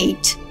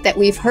night that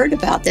we've heard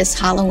about, this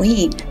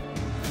Halloween.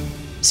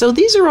 So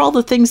these are all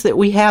the things that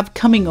we have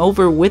coming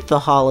over with the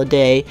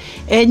holiday.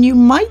 And you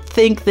might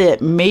think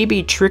that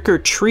maybe Trick or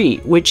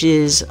Treat, which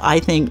is, I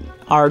think,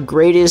 our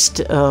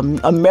greatest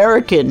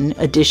American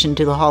addition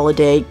to the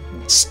holiday,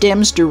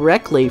 stems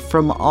directly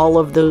from all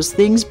of those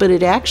things, but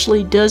it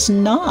actually does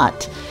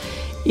not.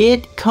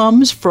 It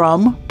comes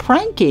from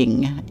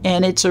pranking,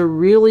 and it's a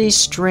really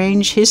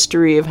strange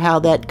history of how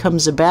that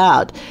comes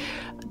about.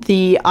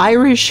 The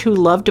Irish who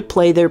love to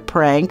play their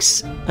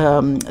pranks,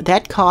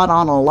 that caught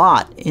on a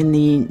lot in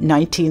the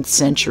 19th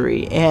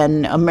century,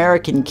 and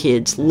American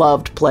kids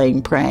loved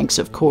playing pranks,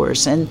 of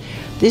course, and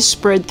this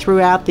spread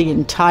throughout the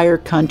entire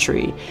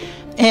country.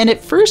 And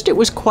at first it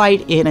was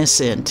quite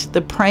innocent.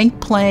 The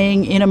prank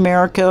playing in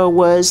America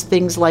was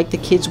things like the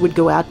kids would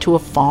go out to a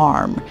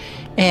farm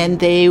and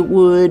they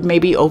would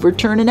maybe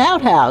overturn an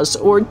outhouse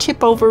or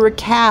tip over a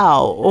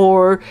cow,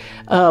 or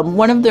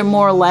one of their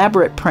more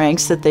elaborate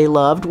pranks that they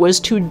loved was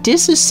to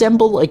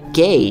disassemble a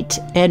gate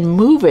and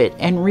move it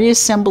and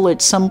reassemble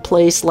it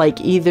someplace like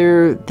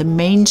either the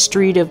main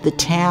street of the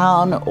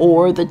town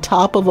or the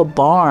top of a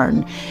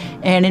barn.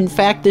 And in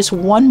fact, this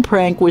one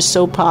prank was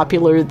so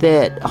popular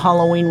that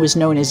Halloween was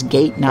known as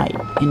Gate Night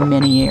in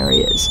many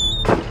areas.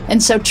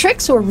 And so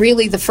tricks were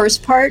really the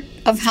first part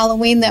of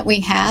Halloween that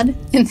we had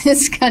in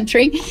this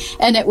country.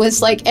 And it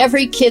was like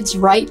every kid's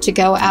right to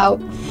go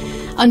out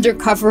under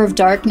cover of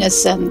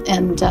darkness and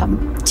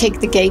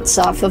take the gates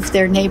off of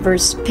their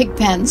neighbors' pig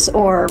pens,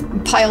 or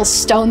pile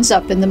stones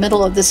up in the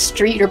middle of the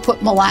street, or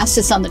put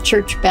molasses on the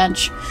church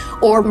bench,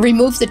 or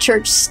remove the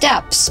church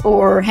steps,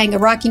 or hang a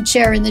rocking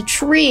chair in the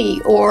tree,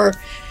 or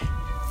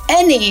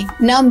any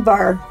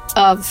number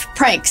of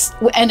pranks.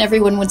 And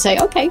everyone would say,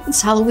 okay,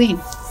 it's Halloween.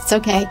 It's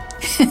okay.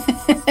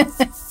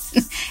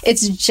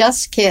 It's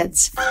just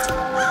kids.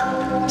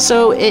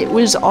 So it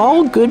was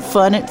all good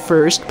fun at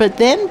first, but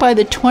then by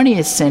the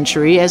 20th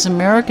century, as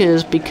America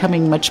is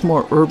becoming much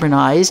more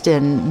urbanized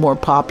and more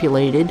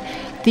populated,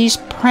 these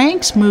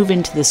pranks move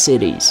into the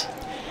cities.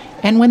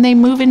 And when they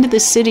move into the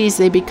cities,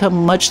 they become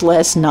much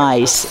less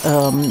nice.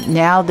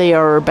 Now they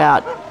are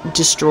about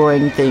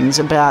destroying things,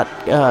 about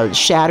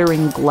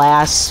shattering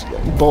glass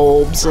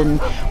bulbs and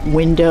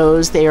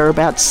windows. They are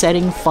about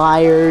setting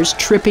fires,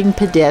 tripping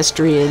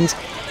pedestrians.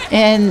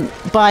 And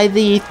by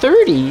the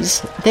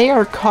 30s, they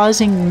are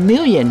causing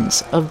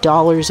millions of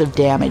dollars of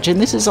damage.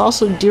 And this is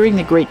also during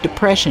the Great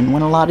Depression,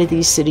 when a lot of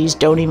these cities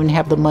don't even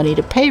have the money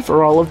to pay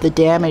for all of the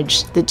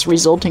damage that's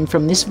resulting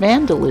from this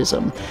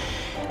vandalism.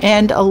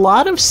 And a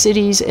lot of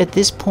cities at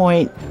this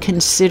point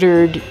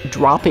considered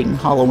dropping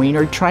Halloween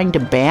or trying to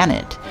ban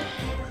it.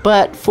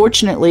 But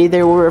fortunately,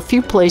 there were a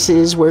few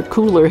places where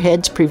cooler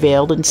heads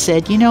prevailed and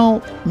said,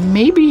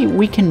 maybe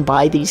we can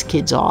buy these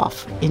kids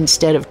off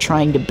instead of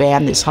trying to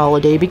ban this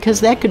holiday, because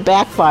that could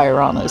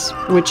backfire on us,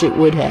 which it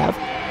would have.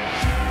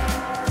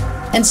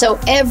 And so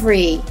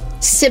every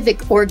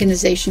civic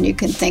organization you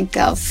can think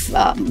of,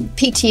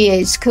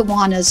 PTAs,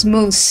 Kiwanis,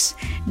 Moose,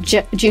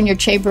 Junior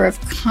Chamber of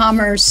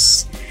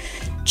Commerce,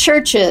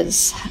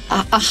 churches,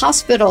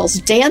 hospitals,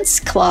 dance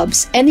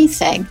clubs,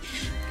 anything,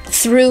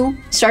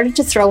 started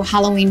to throw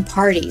Halloween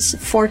parties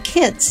for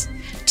kids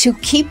to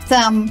keep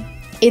them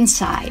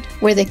inside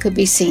where they could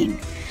be seen.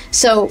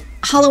 So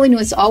Halloween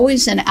was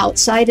always an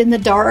outside in the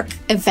dark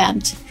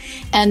event,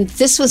 and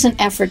this was an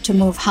effort to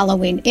move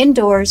Halloween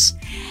indoors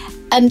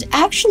and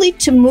actually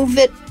to move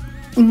it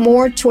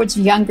more towards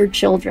younger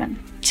children,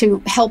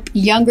 to help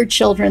younger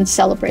children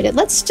celebrate it.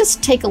 Let's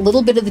just take a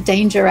little bit of the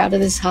danger out of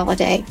this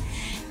holiday,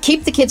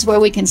 keep the kids where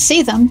we can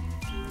see them,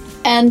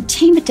 and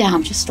tame it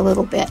down just a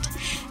little bit.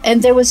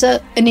 And there was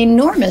an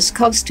enormous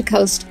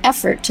coast-to-coast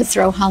effort to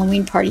throw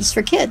Halloween parties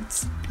for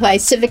kids by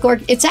civic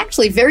org. It's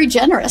actually very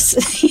generous,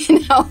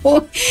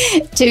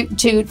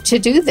 to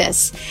do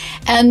this.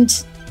 And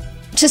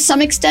to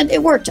some extent,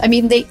 it worked. I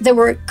mean, there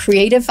were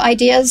creative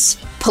ideas.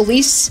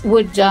 Police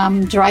would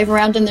drive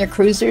around in their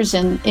cruisers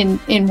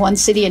in one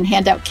city and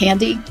hand out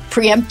candy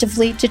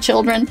preemptively to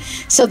children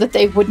so that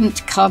they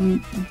wouldn't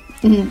come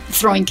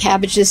throwing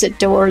cabbages at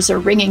doors or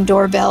ringing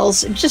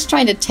doorbells, just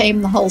trying to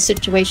tame the whole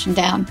situation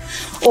down.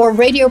 Or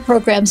radio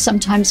programs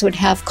sometimes would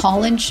have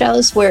call-in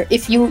shows where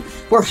if you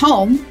were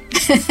home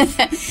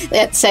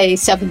at, say,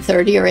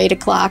 7:30 or 8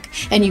 o'clock,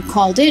 and you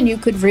called in, you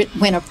could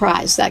win a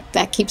prize.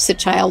 That keeps the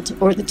child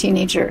or the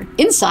teenager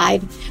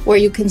inside where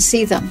you can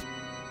see them.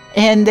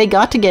 And they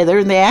got together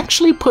and they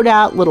actually put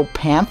out little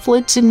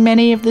pamphlets in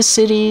many of the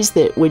cities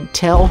that would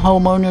tell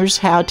homeowners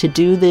how to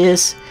do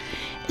this.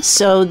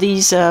 So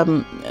these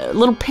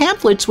little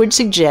pamphlets would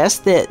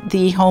suggest that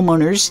the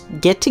homeowners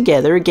get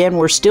together. Again,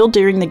 we're still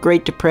during the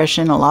Great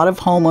Depression. A lot of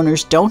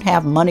homeowners don't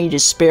have money to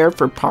spare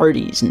for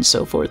parties and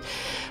so forth.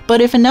 But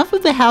if enough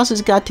of the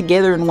houses got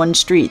together in one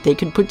street, they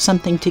could put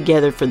something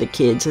together for the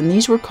kids. And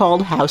these were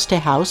called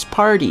house-to-house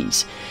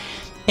parties.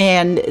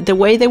 And the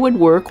way they would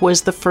work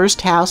was the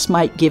first house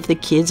might give the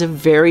kids a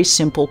very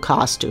simple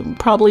costume,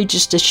 probably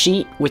just a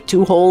sheet with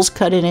 2 holes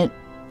cut in it.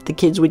 The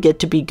kids would get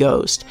to be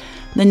ghost.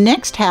 The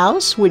next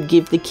house would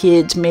give the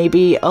kids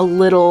maybe a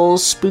little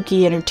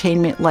spooky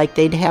entertainment, like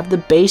they'd have the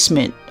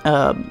basement,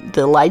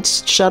 the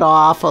lights shut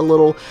off, a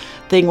little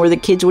thing where the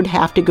kids would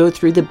have to go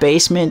through the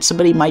basement.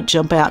 Somebody might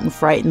jump out and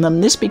frighten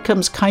them. This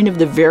becomes kind of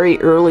the very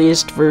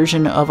earliest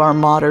version of our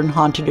modern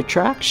haunted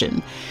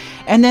attraction.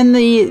 And then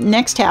the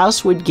next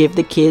house would give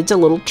the kids a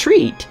little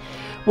treat.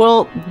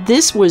 Well,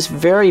 this was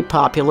very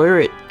popular.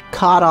 It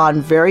caught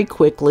on very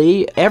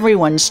quickly.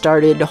 Everyone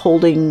started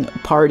holding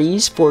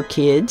parties for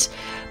kids.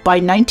 By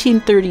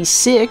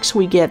 1936,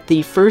 we get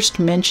the first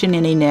mention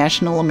in a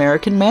national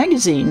American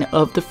magazine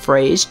of the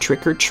phrase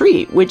trick or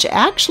treat, which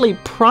actually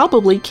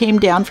probably came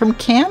down from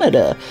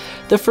Canada.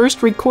 The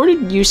first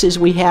recorded uses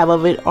we have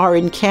of it are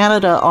in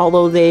Canada,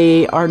 although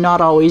they are not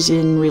always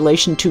in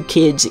relation to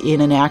kids in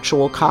an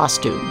actual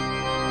costume.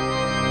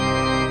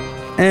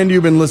 And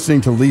you've been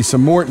listening to Lisa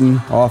Morton,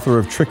 author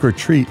of Trick or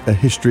Treat, A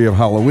History of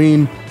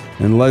Halloween,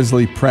 and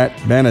Leslie Pratt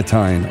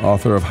Bannatyne,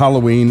 author of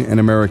Halloween, An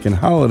American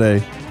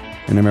Holiday,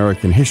 in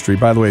American History.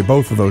 By the way,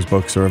 both of those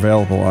books are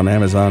available on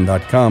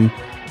Amazon.com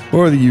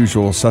or the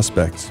usual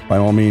suspects. By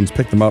all means,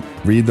 pick them up,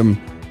 read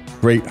them.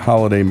 Great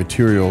holiday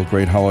material,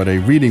 great holiday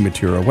reading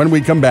material. When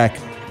we come back,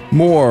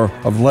 more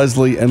of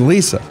Leslie and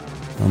Lisa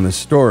on the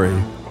story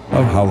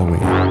of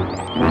Halloween.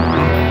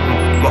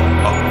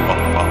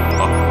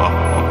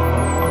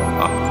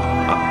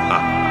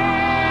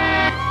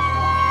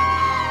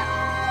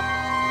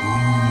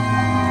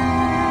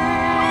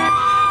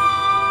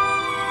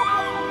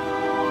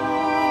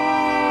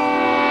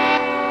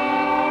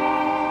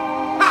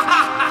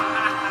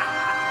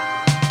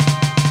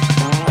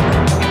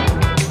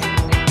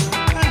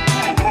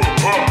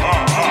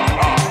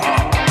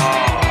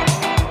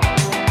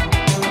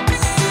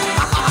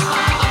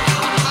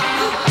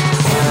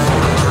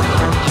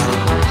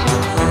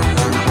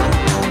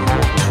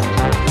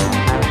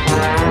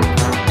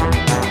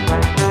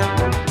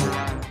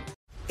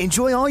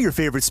 Enjoy all your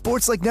favorite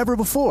sports like never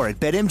before at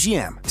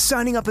BetMGM.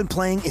 Signing up and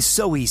playing is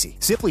so easy.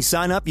 Simply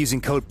sign up using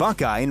code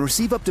Buckeye and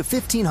receive up to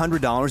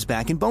 $1,500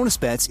 back in bonus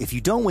bets if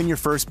you don't win your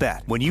first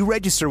bet. When you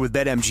register with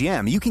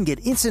BetMGM, you can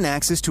get instant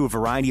access to a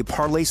variety of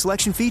parlay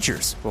selection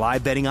features,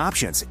 live betting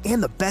options, and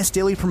the best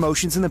daily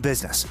promotions in the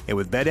business. And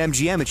with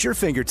BetMGM at your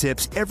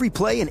fingertips, every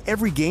play and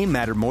every game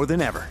matter more than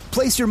ever.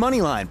 Place your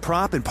moneyline,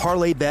 prop, and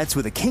parlay bets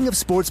with the king of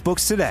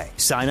sportsbooks today.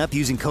 Sign up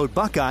using code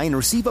Buckeye and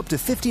receive up to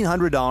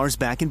 $1,500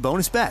 back in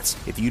bonus bets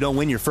if you don't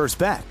win your first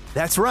bet.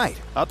 That's right,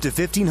 up to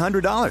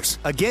 $1,500.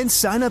 Again,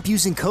 sign up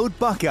using code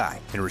Buckeye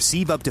and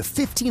receive up to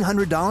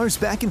 $1,500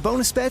 back in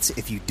bonus bets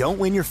if you don't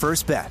win your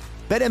first bet.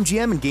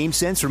 BetMGM and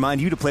GameSense remind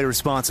you to play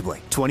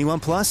responsibly. 21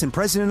 plus and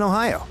present in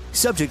Ohio.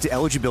 Subject to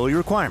eligibility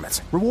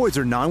requirements. Rewards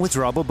are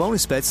non-withdrawable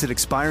bonus bets that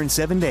expire in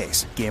 7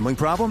 days. Gambling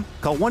problem?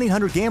 Call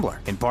 1-800-GAMBLER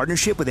in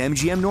partnership with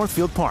MGM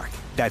Northfield Park.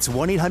 That's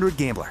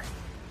 1-800-GAMBLER.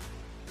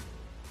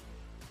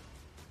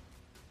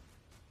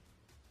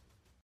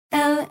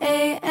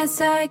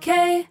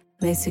 LASIK,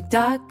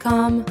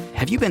 LASIK.com.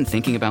 Have you been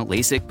thinking about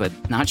LASIK but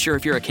not sure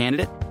if you're a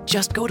candidate?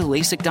 Just go to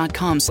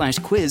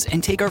LASIK.com/quiz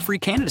and take our free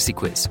candidacy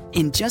quiz.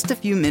 In just a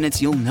few minutes,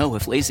 you'll know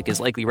if LASIK is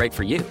likely right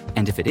for you.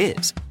 And if it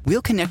is,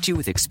 we'll connect you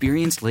with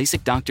experienced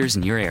LASIK doctors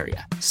in your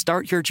area.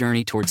 Start your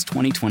journey towards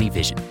 20/20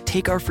 vision.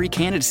 Take our free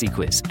candidacy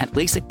quiz at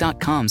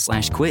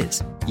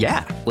LASIK.com/quiz.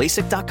 Yeah,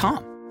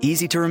 LASIK.com.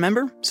 Easy to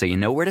remember, so you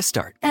know where to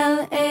start.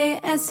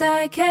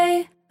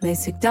 LASIK,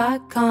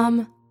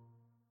 LASIK.com.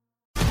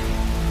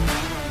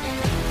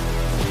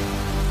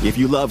 If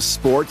you love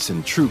sports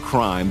and true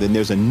crime, then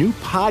there's a new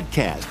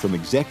podcast from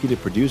executive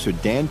producer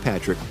Dan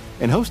Patrick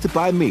and hosted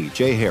by me,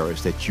 Jay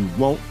Harris, that you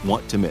won't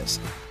want to miss.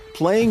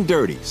 Playing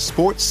Dirty: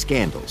 Sports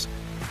Scandals.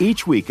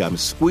 Each week, I'm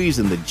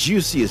squeezing the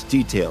juiciest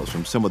details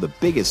from some of the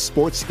biggest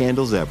sports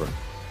scandals ever.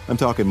 I'm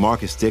talking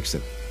Marcus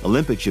Dixon,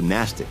 Olympic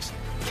gymnastics,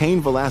 Cain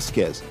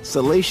Velasquez,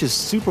 salacious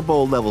Super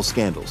Bowl-level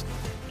scandals.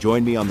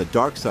 Join me on the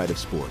dark side of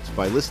sports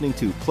by listening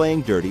to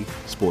Playing Dirty: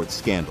 Sports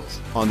Scandals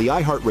on the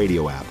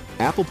iHeartRadio app,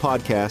 Apple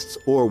Podcasts,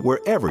 or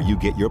wherever you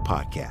get your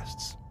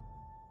podcasts.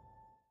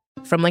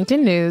 From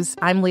LinkedIn News,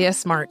 I'm Leah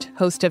Smart,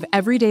 host of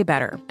Everyday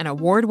Better, an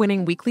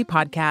award-winning weekly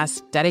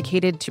podcast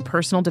dedicated to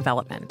personal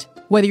development.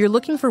 Whether you're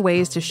looking for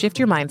ways to shift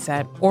your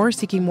mindset or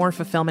seeking more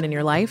fulfillment in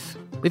your life,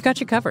 we've got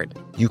you covered.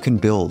 You can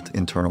build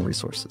internal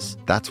resources.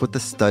 That's what the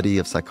study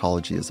of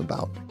psychology is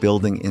about,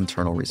 building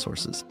internal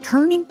resources.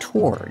 Turning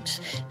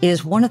towards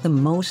is one of the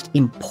most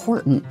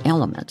important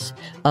elements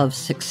of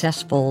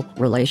successful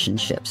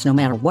relationships, no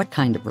matter what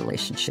kind of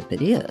relationship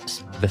it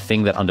is. The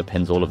thing that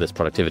underpins all of this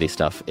productivity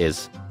stuff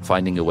is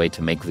finding a way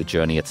to make the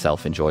journey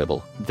itself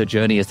enjoyable. The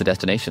journey is the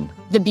destination.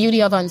 The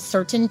beauty of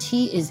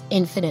uncertainty is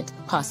infinite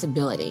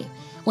possibility.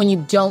 When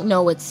you don't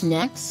know what's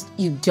next,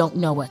 you don't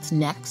know what's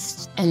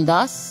next. And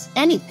thus,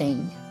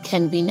 anything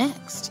can be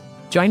next.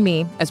 Join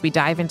me as we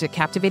dive into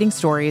captivating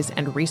stories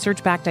and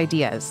research-backed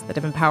ideas that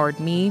have empowered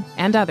me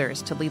and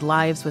others to lead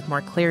lives with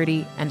more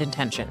clarity and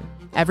intention.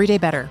 Everyday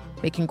Better,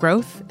 making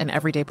growth an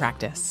everyday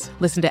practice.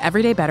 Listen to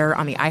Everyday Better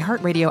on the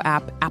iHeartRadio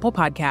app, Apple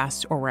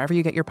Podcasts, or wherever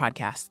you get your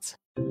podcasts.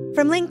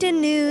 From LinkedIn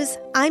News,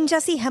 I'm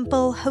Jessie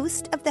Hempel,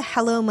 host of the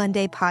Hello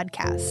Monday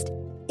podcast.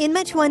 In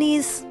my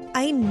 20s,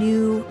 I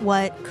knew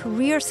what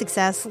career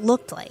success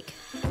looked like.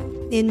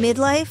 In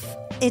midlife,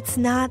 it's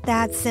not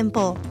that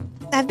simple.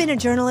 I've been a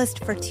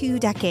journalist for 2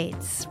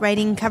 decades,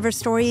 writing cover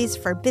stories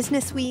for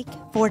Business Week,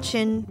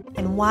 Fortune,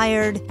 and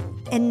Wired.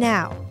 And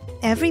now,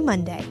 every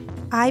Monday,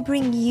 I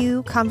bring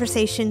you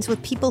conversations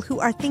with people who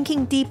are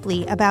thinking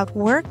deeply about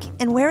work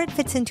and where it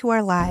fits into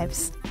our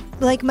lives.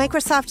 Like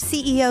Microsoft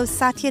CEO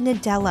Satya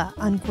Nadella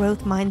on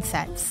growth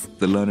mindsets.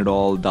 The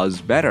learn-it-all does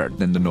better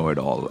than the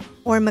know-it-all.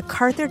 Or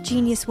MacArthur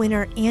Genius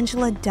winner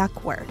Angela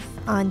Duckworth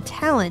on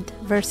talent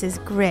versus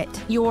grit.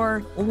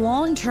 Your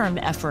long-term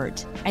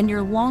effort and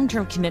your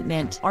long-term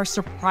commitment are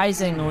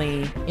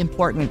surprisingly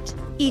important.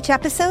 Each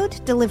episode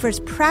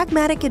delivers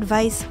pragmatic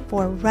advice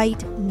for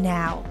right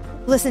now.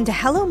 Listen to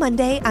Hello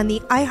Monday on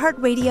the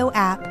iHeartRadio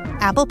app,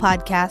 Apple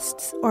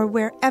Podcasts, or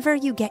wherever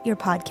you get your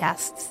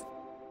podcasts.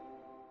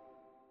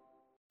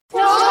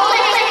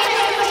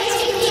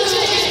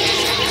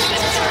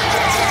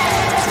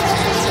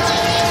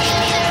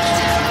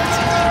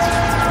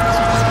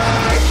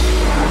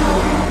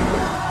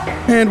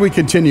 And we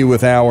continue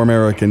with Our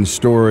American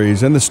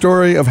Stories and the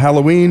story of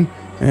Halloween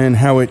and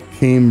how it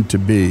came to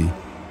be.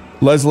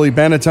 Leslie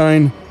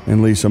Bannatyne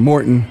and Lisa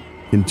Morton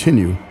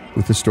continue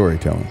with the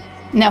storytelling.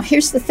 Now,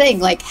 here's the thing,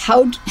 like,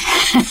 how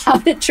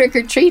did trick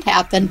or treat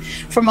happen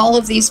from all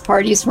of these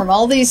parties, from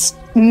all these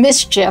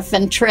mischief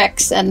and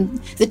tricks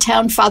and the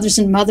town fathers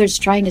and mothers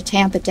trying to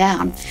tamp it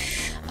down?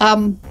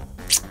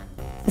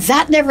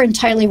 That never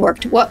entirely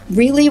worked. What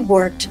really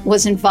worked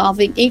was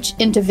involving each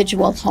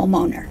individual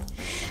homeowner.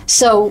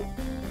 So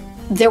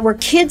there were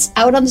kids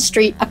out on the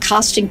street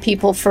accosting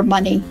people for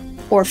money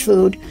or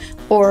food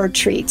or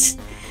treats.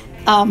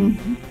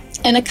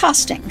 and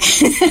accosting,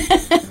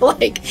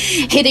 like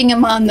hitting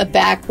them on the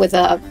back with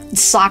a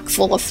sock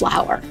full of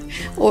flour,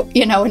 or,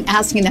 and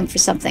asking them for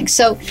something.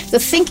 So the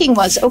thinking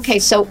was, okay,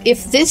 so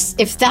if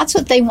that's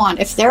what they want,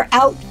 if they're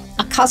out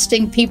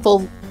accosting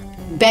people,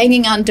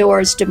 banging on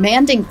doors,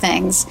 demanding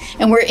things,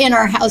 and we're in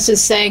our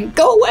houses saying,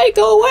 go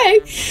away,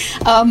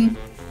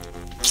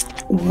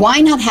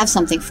 why not have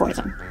something for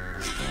them?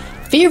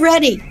 Be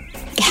ready.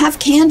 Have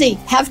candy,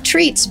 have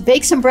treats,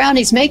 bake some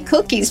brownies, make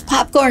cookies,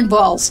 popcorn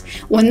balls.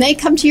 When they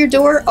come to your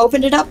door,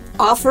 open it up,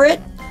 offer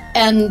it,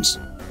 and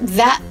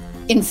that,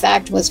 in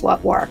fact, was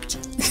what worked.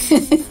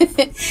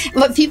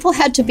 But people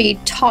had to be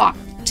taught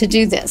to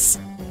do this.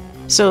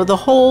 So the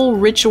whole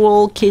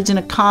ritual, kids in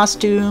a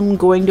costume,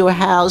 going to a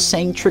house,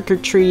 saying trick or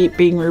treat,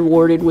 being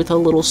rewarded with a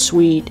little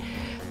sweet,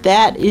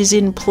 that is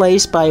in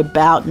place by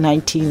about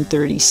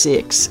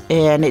 1936,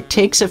 and it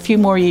takes a few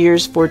more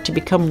years for it to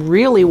become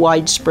really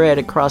widespread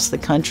across the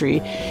country.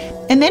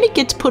 And then it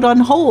gets put on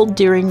hold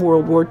during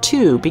World War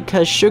II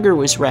because sugar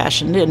was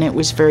rationed and it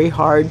was very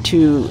hard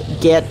to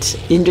get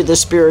into the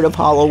spirit of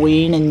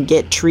Halloween and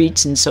get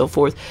treats and so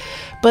forth.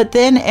 But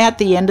then at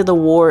the end of the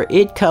war,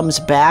 it comes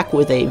back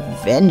with a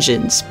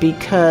vengeance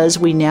because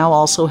we now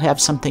also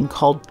have something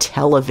called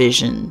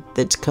television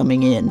that's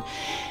coming in.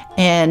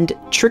 And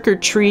Trick or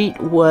Treat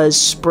was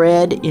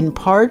spread in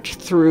part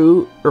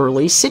through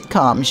early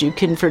sitcoms. You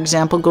can, for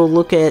example, go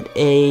look at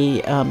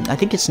I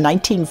think it's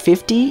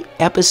 1950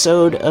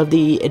 episode of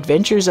The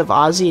Adventures of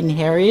Ozzie and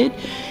Harriet,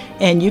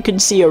 and you can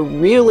see a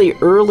really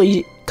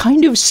early,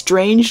 kind of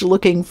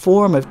strange-looking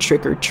form of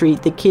Trick or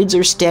Treat. The kids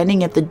are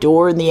standing at the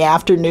door in the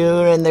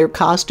afternoon, and their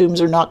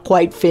costumes are not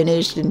quite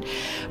finished,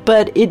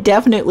 but it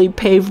definitely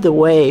paved the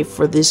way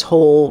for this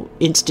whole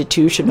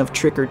institution of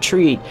Trick or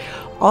Treat.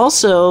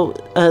 Also,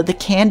 the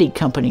candy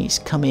companies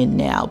come in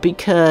now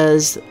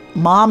because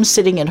mom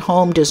sitting at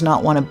home does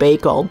not want to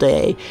bake all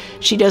day.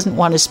 She doesn't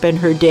want to spend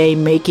her day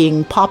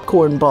making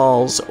popcorn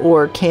balls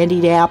or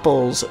candied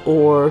apples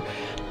or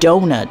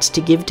donuts to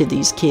give to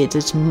these kids.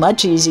 It's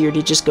much easier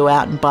to just go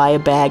out and buy a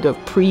bag of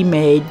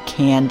pre-made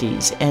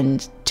candies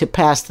and to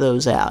pass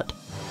those out.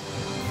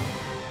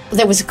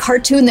 There was a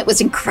cartoon that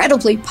was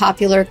incredibly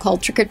popular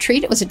called Trick or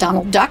Treat. It was a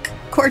Donald Duck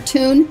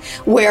cartoon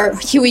where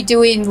Huey,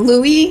 Dewey, and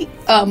Louie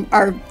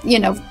are,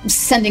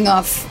 sending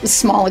off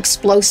small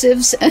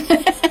explosives.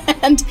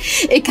 And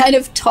it kind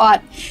of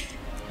taught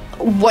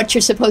what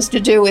you're supposed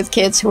to do with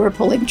kids who are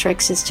pulling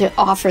tricks is to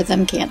offer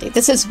them candy.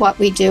 This is what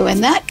we do.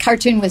 And that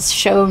cartoon was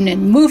shown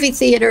in movie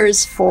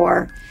theaters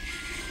for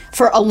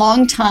a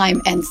long time,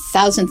 and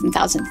thousands and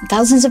thousands and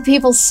thousands of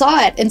people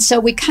saw it. And so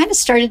we kind of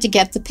started to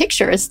get the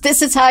picture.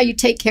 This is how you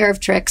take care of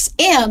tricks.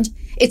 And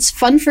it's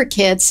fun for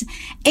kids.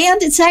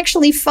 And it's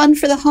actually fun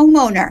for the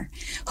homeowner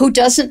who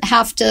doesn't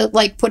have to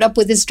put up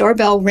with his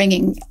doorbell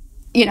ringing,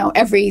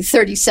 every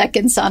 30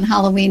 seconds on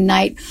Halloween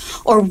night,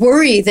 or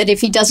worry that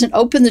if he doesn't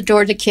open the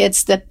door to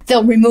kids that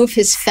they'll remove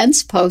his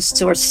fence posts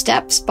or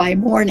steps by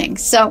morning.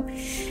 So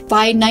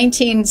by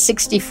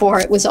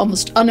 1964, it was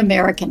almost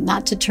un-American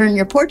not to turn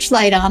your porch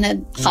light on at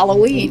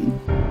Halloween.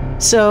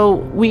 So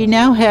we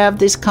now have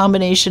this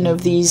combination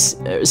of these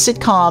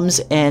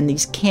sitcoms and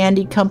these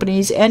candy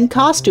companies and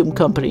costume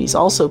companies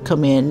also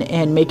come in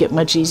and make it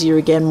much easier.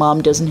 Again,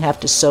 mom doesn't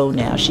have to sew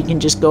now. She can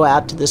just go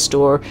out to the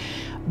store,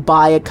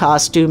 buy a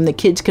costume. The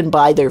kids can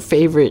buy their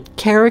favorite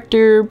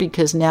character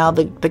because now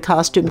the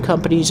costume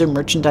companies are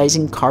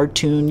merchandising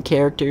cartoon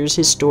characters,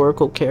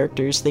 historical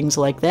characters, things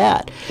like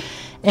that.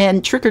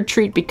 And Trick or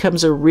Treat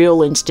becomes a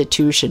real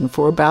institution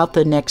for about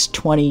the next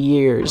 20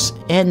 years.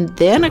 And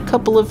then a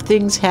couple of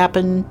things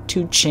happen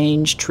to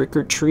change trick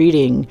or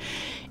treating.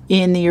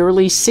 In the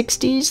early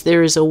 60s,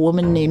 there is a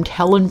woman named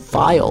Helen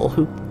File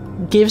who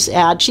gives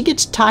out, she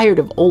gets tired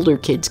of older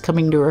kids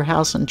coming to her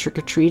house on trick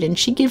or treat, and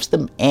she gives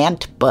them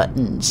ant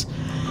buttons.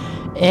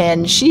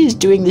 And she is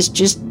doing this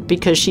just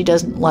because she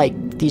doesn't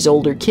like these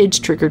older kids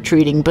trick or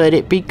treating, but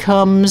it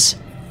becomes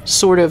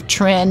sort of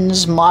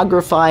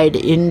transmogrified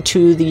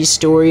into the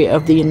story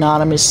of the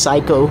anonymous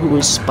psycho who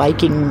is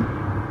spiking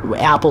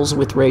apples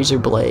with razor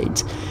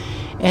blades.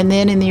 And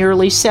then in the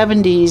early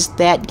 70s,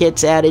 that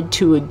gets added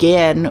to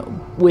again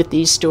with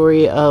the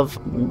story of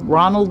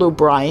Ronald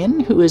O'Brien,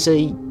 who is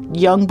a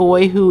young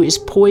boy who is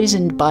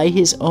poisoned by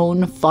his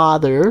own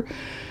father,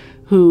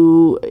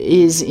 who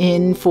is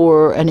in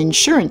for an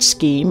insurance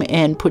scheme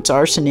and puts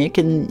arsenic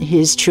in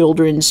his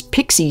children's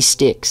pixie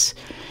sticks.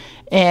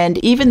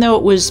 And even though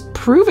it was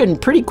proven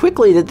pretty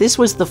quickly that this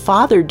was the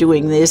father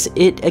doing this,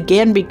 it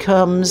again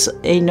becomes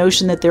a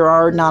notion that there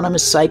are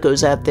anonymous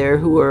psychos out there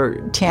who are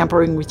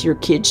tampering with your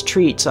kids'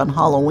 treats on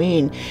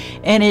Halloween.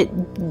 And it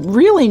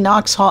really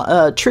knocks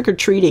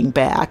trick-or-treating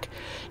back.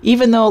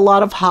 Even though a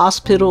lot of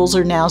hospitals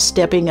are now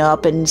stepping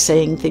up and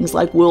saying things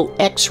like, we'll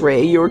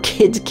x-ray your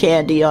kids'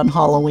 candy on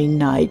Halloween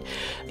night,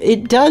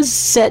 it does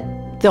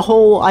set the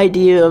whole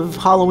idea of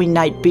Halloween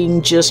night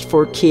being just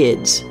for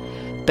kids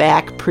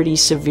back pretty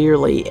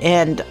severely.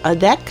 And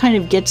that kind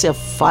of gets a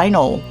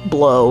final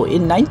blow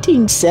in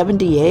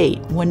 1978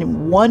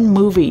 when one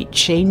movie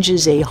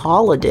changes a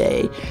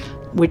holiday,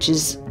 which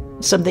is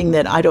something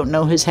that I don't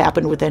know has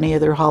happened with any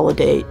other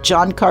holiday.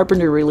 John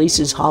Carpenter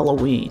releases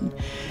Halloween.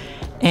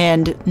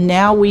 And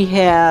now we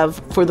have,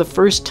 for the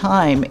first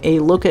time, a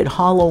look at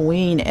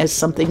Halloween as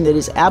something that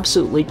is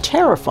absolutely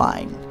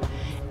terrifying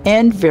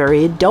and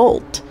very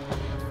adult.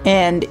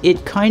 And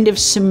it kind of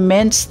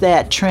cements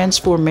that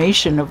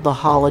transformation of the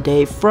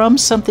holiday from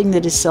something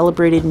that is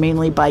celebrated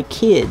mainly by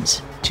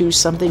kids to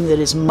something that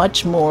is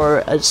much more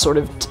a sort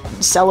of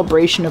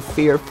celebration of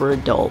fear for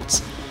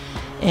adults.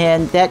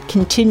 And that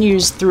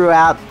continues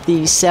throughout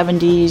the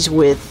 70s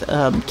with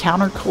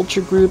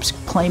counterculture groups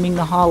claiming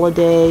the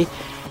holiday,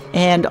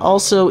 and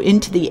also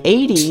into the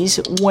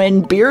 80s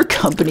when beer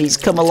companies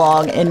come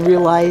along and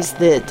realize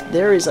that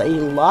there is a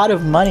lot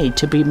of money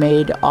to be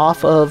made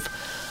off of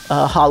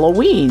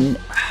Halloween.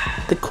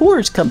 The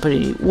Coors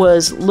Company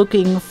was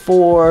looking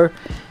for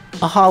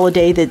a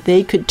holiday that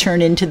they could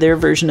turn into their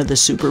version of the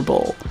Super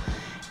Bowl.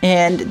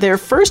 And their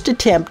first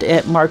attempt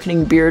at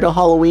marketing beer to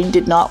Halloween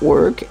did not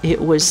work.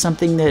 It was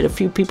something that a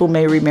few people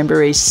may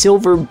remember, a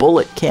Silver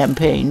Bullet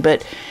campaign.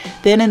 But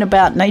then in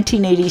about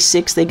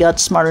 1986, they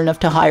got smart enough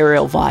to hire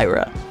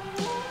Elvira.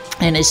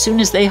 And as soon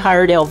as they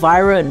hired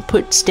Elvira and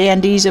put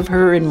standees of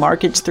her in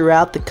markets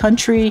throughout the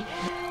country,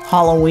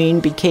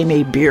 Halloween became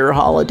a beer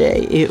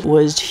holiday. It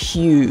was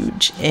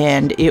huge,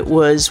 and it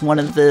was one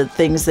of the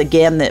things,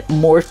 again, that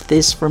morphed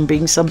this from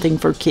being something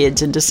for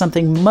kids into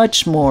something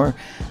much more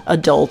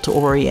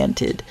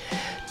adult-oriented.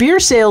 Beer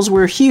sales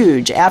were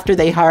huge after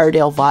they hired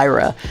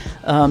Elvira.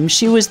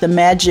 She was the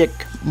magic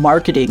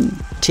marketing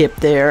tip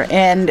there,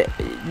 and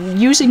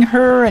using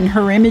her and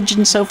her image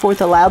and so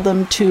forth allowed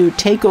them to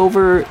take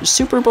over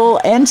Super Bowl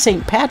and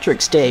St.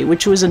 Patrick's Day,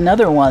 which was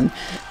another one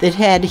that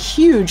had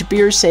huge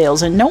beer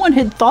sales, and no one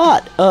had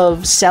thought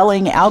of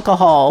selling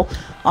alcohol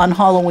on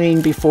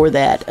Halloween before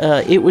that.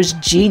 It was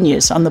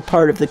genius on the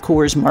part of the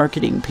Coors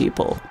marketing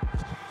people.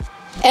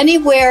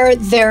 Anywhere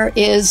there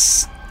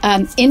is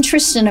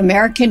interest in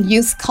American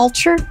youth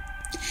culture,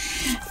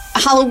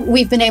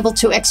 we've been able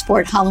to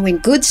export Halloween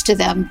goods to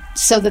them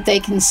so that they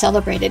can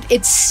celebrate it.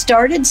 It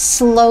started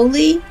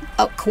slowly,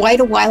 quite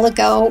a while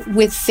ago,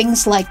 with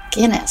things like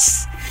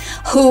Guinness,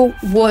 who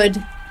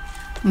would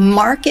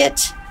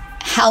market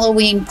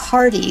Halloween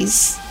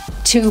parties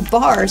to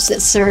bars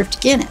that served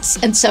Guinness.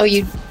 And so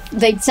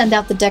they'd send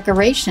out the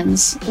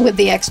decorations with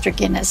the extra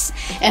Guinness.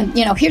 And,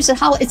 here's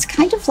it's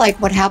kind of like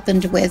what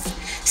happened with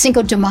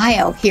Cinco de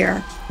Mayo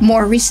here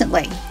more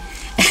recently.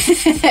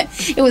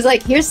 It was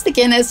like, here's the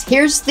Guinness,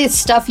 here's the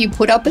stuff you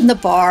put up in the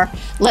bar.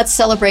 Let's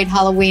celebrate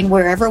Halloween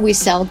wherever we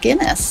sell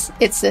Guinness.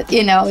 It's,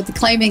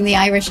 claiming the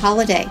Irish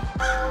holiday.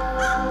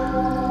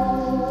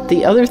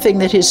 The other thing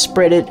that has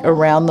spread it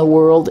around the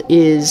world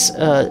is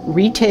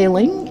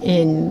retailing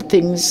in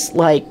things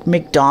like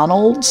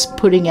McDonald's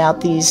putting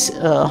out these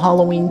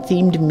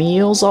Halloween-themed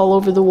meals all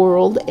over the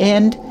world,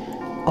 and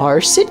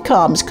our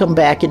sitcoms come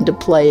back into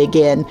play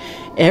again.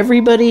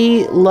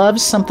 Everybody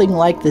loves something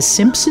like The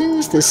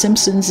Simpsons. The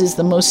Simpsons is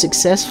the most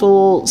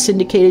successful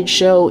syndicated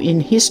show in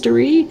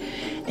history.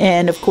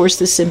 And, of course,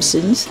 The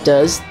Simpsons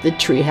does the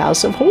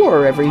Treehouse of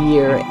Horror every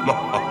year.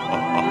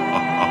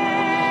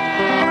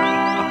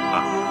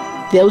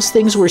 Those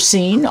things were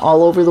seen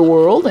all over the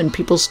world, and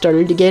people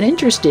started to get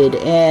interested.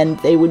 And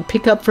they would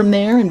pick up from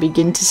there and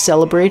begin to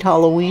celebrate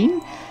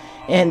Halloween.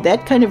 And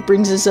that kind of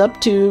brings us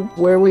up to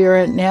where we are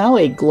at now,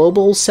 a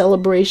global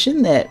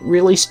celebration that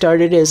really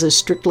started as a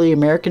strictly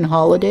American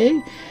holiday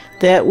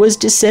that was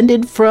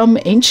descended from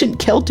ancient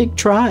Celtic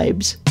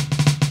tribes.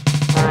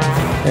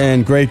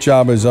 And great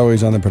job, as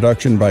always, on the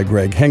production by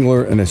Greg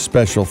Hengler, and a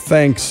special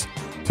thanks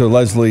to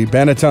Leslie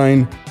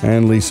Bannatyne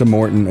and Lisa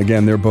Morton.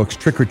 Again, their books,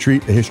 Trick or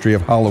Treat, A History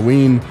of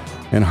Halloween,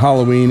 and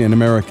Halloween, An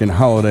American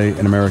Holiday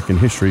in American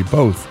History,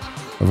 both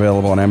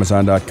available on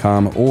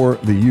Amazon.com or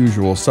the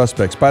usual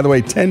suspects. By the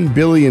way, $10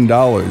 billion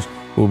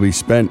will be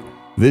spent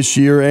this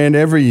year and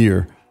every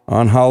year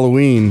on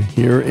Halloween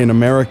here in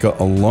America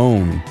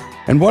alone.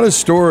 And what a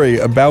story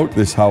about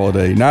this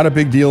holiday. Not a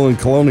big deal in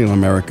colonial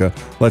America.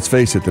 Let's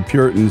face it, the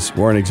Puritans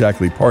weren't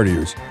exactly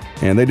partiers,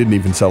 and they didn't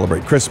even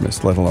celebrate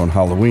Christmas, let alone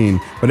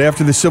Halloween. But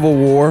after the Civil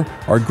War,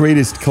 our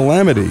greatest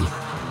calamity,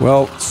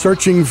 well,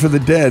 searching for the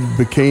dead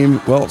became,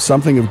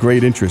 something of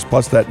great interest,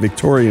 plus that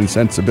Victorian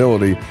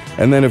sensibility.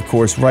 And then, of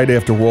course, right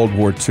after World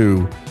War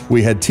II,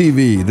 we had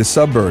TV, the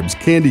suburbs,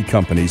 candy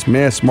companies,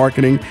 mass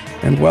marketing,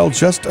 and,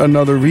 just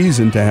another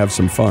reason to have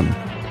some fun.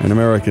 And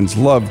Americans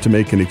love to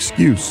make an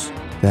excuse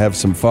to have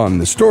some fun.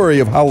 The story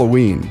of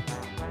Halloween,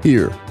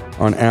 here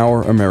on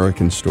Our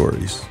American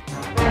Stories.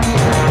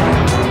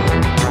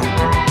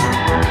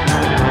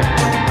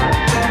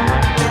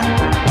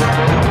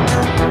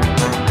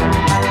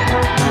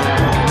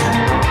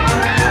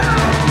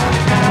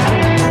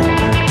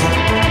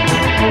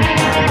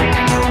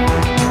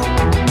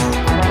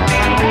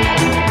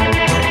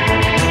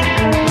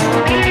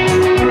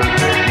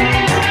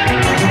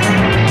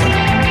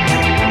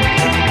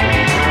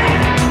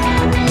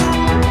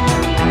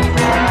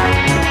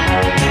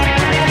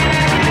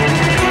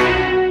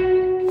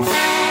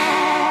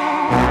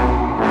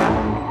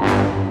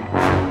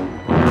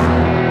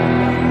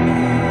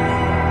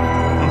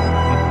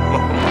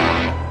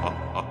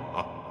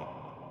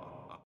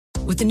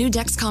 the new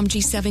Dexcom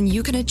G7,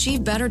 you can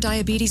achieve better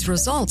diabetes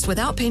results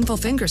without painful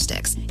finger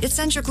sticks. It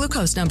sends your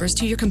glucose numbers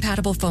to your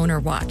compatible phone or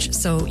watch,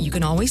 so you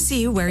can always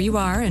see where you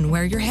are and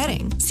where you're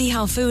heading. See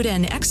how food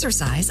and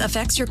exercise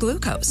affects your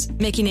glucose,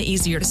 making it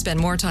easier to spend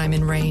more time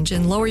in range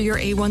and lower your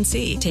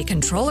A1C. Take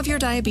control of your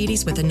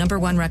diabetes with the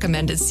 #1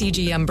 recommended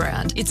CGM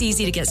brand. It's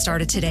easy to get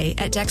started today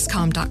at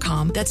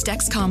Dexcom.com. That's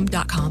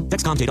Dexcom.com.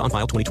 Dexcom data on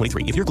file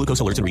 2023. If your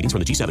glucose alerts and readings from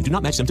the G7 do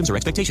not match symptoms or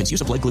expectations,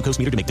 use a blood glucose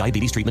meter to make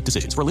diabetes treatment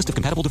decisions. For a list of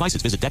compatible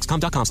devices, visit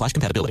Dexcom.com/compatibility.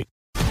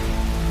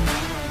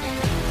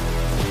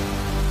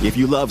 If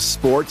you love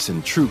sports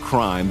and true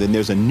crime, then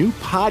there's a new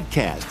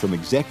podcast from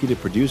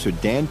executive producer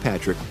Dan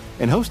Patrick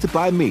and hosted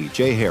by me,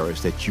 Jay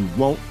Harris, that you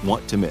won't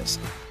want to miss.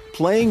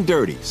 Playing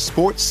Dirty: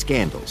 Sports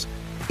Scandals.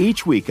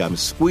 Each week, I'm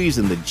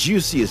squeezing the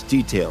juiciest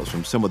details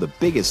from some of the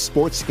biggest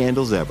sports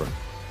scandals ever.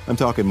 I'm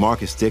talking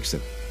Marcus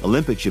Dixon,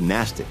 Olympic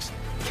gymnastics,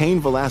 Cain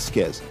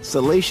Velasquez,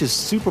 salacious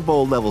Super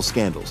Bowl-level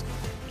scandals.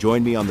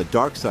 Join me on the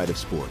dark side of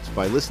sports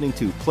by listening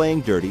to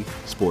Playing Dirty: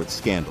 Sports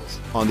Scandals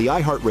on the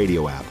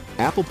iHeartRadio app,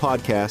 Apple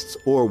Podcasts,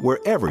 or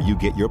wherever you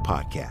get your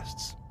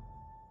podcasts.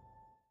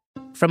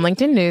 From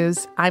LinkedIn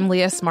News, I'm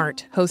Leah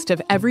Smart, host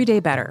of Everyday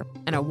Better,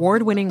 an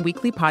award-winning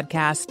weekly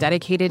podcast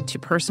dedicated to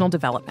personal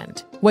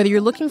development. Whether you're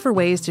looking for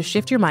ways to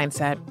shift your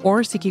mindset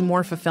or seeking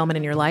more fulfillment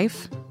in your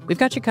life, we've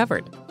got you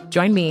covered.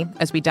 Join me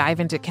as we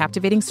dive into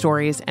captivating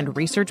stories and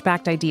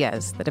research-backed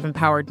ideas that have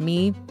empowered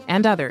me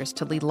and others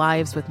to lead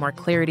lives with more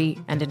clarity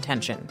and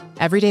intention.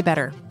 Everyday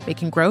Better,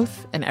 making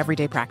growth an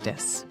everyday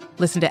practice.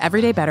 Listen to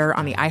Everyday Better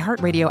on the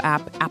iHeartRadio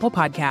app, Apple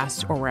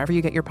Podcasts, or wherever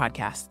you get your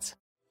podcasts.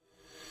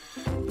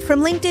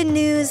 From LinkedIn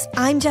News,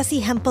 I'm Jessie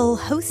Hempel,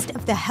 host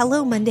of the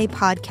Hello Monday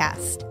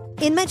podcast.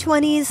 In my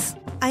 20s,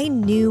 I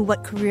knew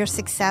what career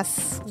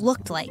success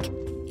looked like.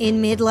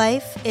 In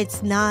midlife,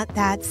 it's not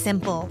that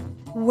simple.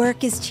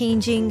 Work is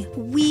changing,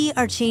 we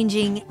are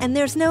changing, and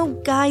there's no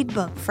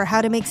guidebook for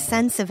how to make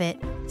sense of it.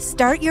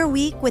 Start your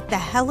week with the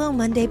Hello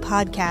Monday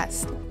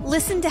podcast.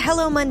 Listen to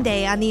Hello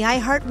Monday on the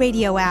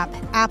iHeartRadio app,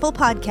 Apple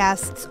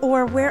Podcasts,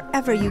 or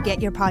wherever you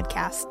get your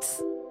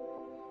podcasts.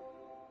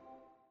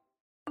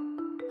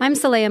 I'm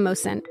Saleha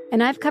Mohsin,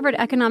 and I've covered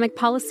economic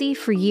policy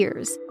for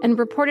years and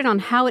reported on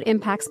how it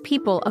impacts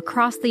people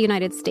across the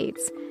United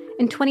States.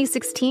 In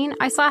 2016,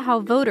 I saw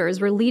how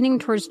voters were leaning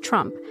towards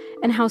Trump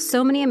and how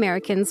so many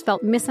Americans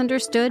felt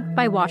misunderstood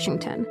by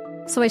Washington.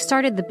 So I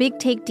started The Big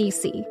Take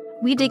DC.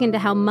 We dig into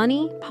how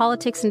money,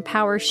 politics, and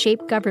power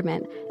shape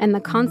government and the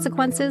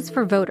consequences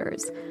for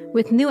voters.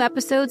 With new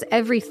episodes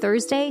every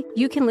Thursday,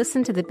 you can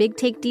listen to The Big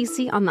Take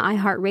DC on the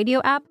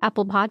iHeartRadio app,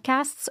 Apple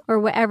Podcasts, or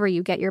wherever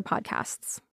you get your podcasts.